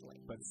of me,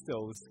 but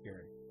still, it was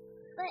scary.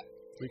 But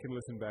We can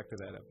listen back to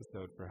that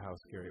episode for how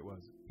scary it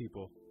was.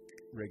 People,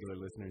 regular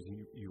listeners,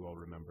 you all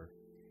remember.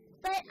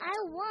 But I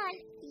want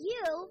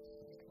you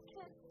to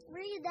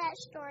read that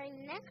story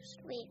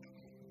next week.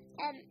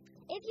 And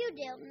if you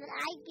do, then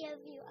I give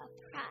you a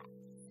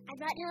prize. I'm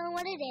not telling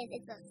what it is.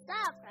 It's a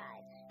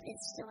surprise, but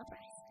it's still a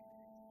prize.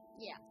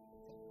 Yeah.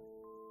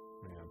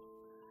 Man.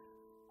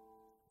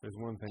 There's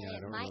one thing I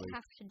It don't might really...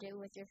 have to do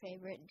with your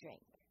favorite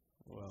drink.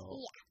 Well,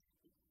 Yeah.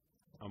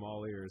 I'm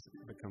all ears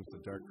when it comes to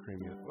dark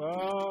creamy.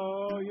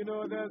 Oh, you know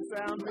what that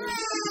sound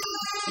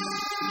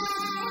is?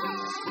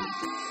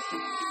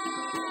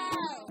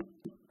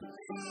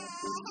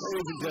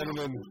 Ladies and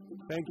gentlemen,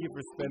 thank you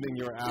for spending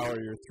your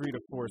 3 to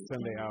 4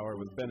 Sunday hour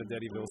with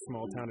Benedettiville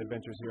Small Town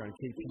Adventures here on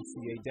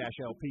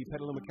KPCA-LP,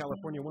 Petaluma,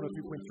 California,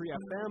 103.3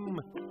 FM,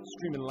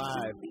 streaming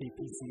live,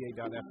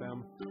 kpca.fm.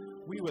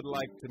 We would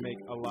like to make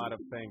a lot of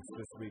thanks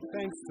this week.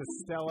 Thanks to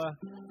Stella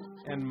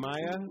and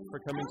Maya for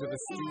coming to the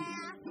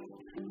studio.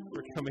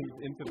 coming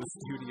into the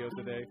studio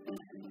today.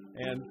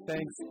 And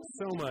thanks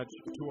so much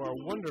to our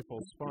wonderful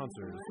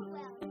sponsors,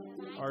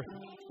 our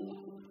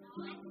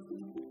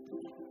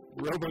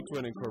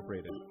RoboTwin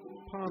Incorporated,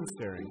 Pond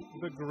Staring,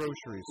 The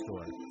Grocery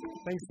Store.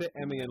 Thanks to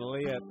Emmy and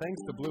Leah.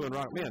 Thanks to Blue and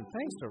Rock. Man,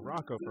 thanks to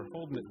Rocco for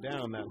holding it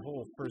down that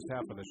whole first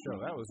half of the show.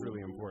 That was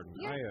really important.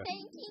 You're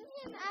thanking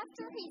him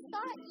after he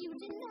thought you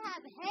didn't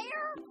have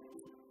hair?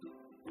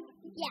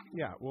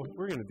 Yeah, well,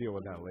 we're going to deal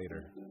with that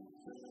later,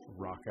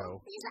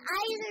 Rocco. His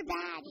eyes are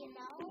bad, you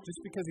know. Just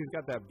because he's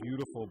got that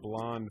beautiful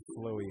blonde,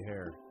 flowy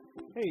hair.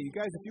 Hey, you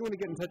guys, if you want to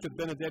get in touch with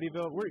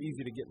Benedettiville, we're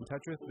easy to get in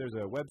touch with. There's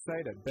a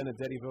website at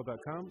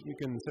benedettiville.com. You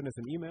can send us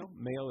an email,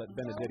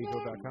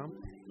 mail@benedettiville.com.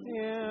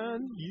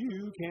 And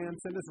you can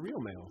send us real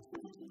mail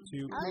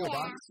to P.O.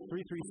 Box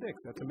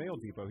 336 at the Mail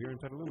Depot here in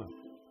Petaluma.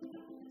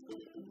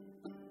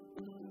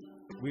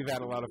 We've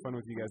had a lot of fun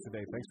with you guys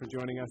today. Thanks for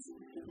joining us.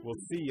 We'll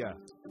see ya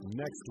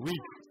next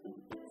week.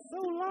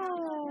 So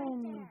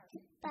long.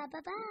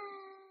 Bye-bye-bye.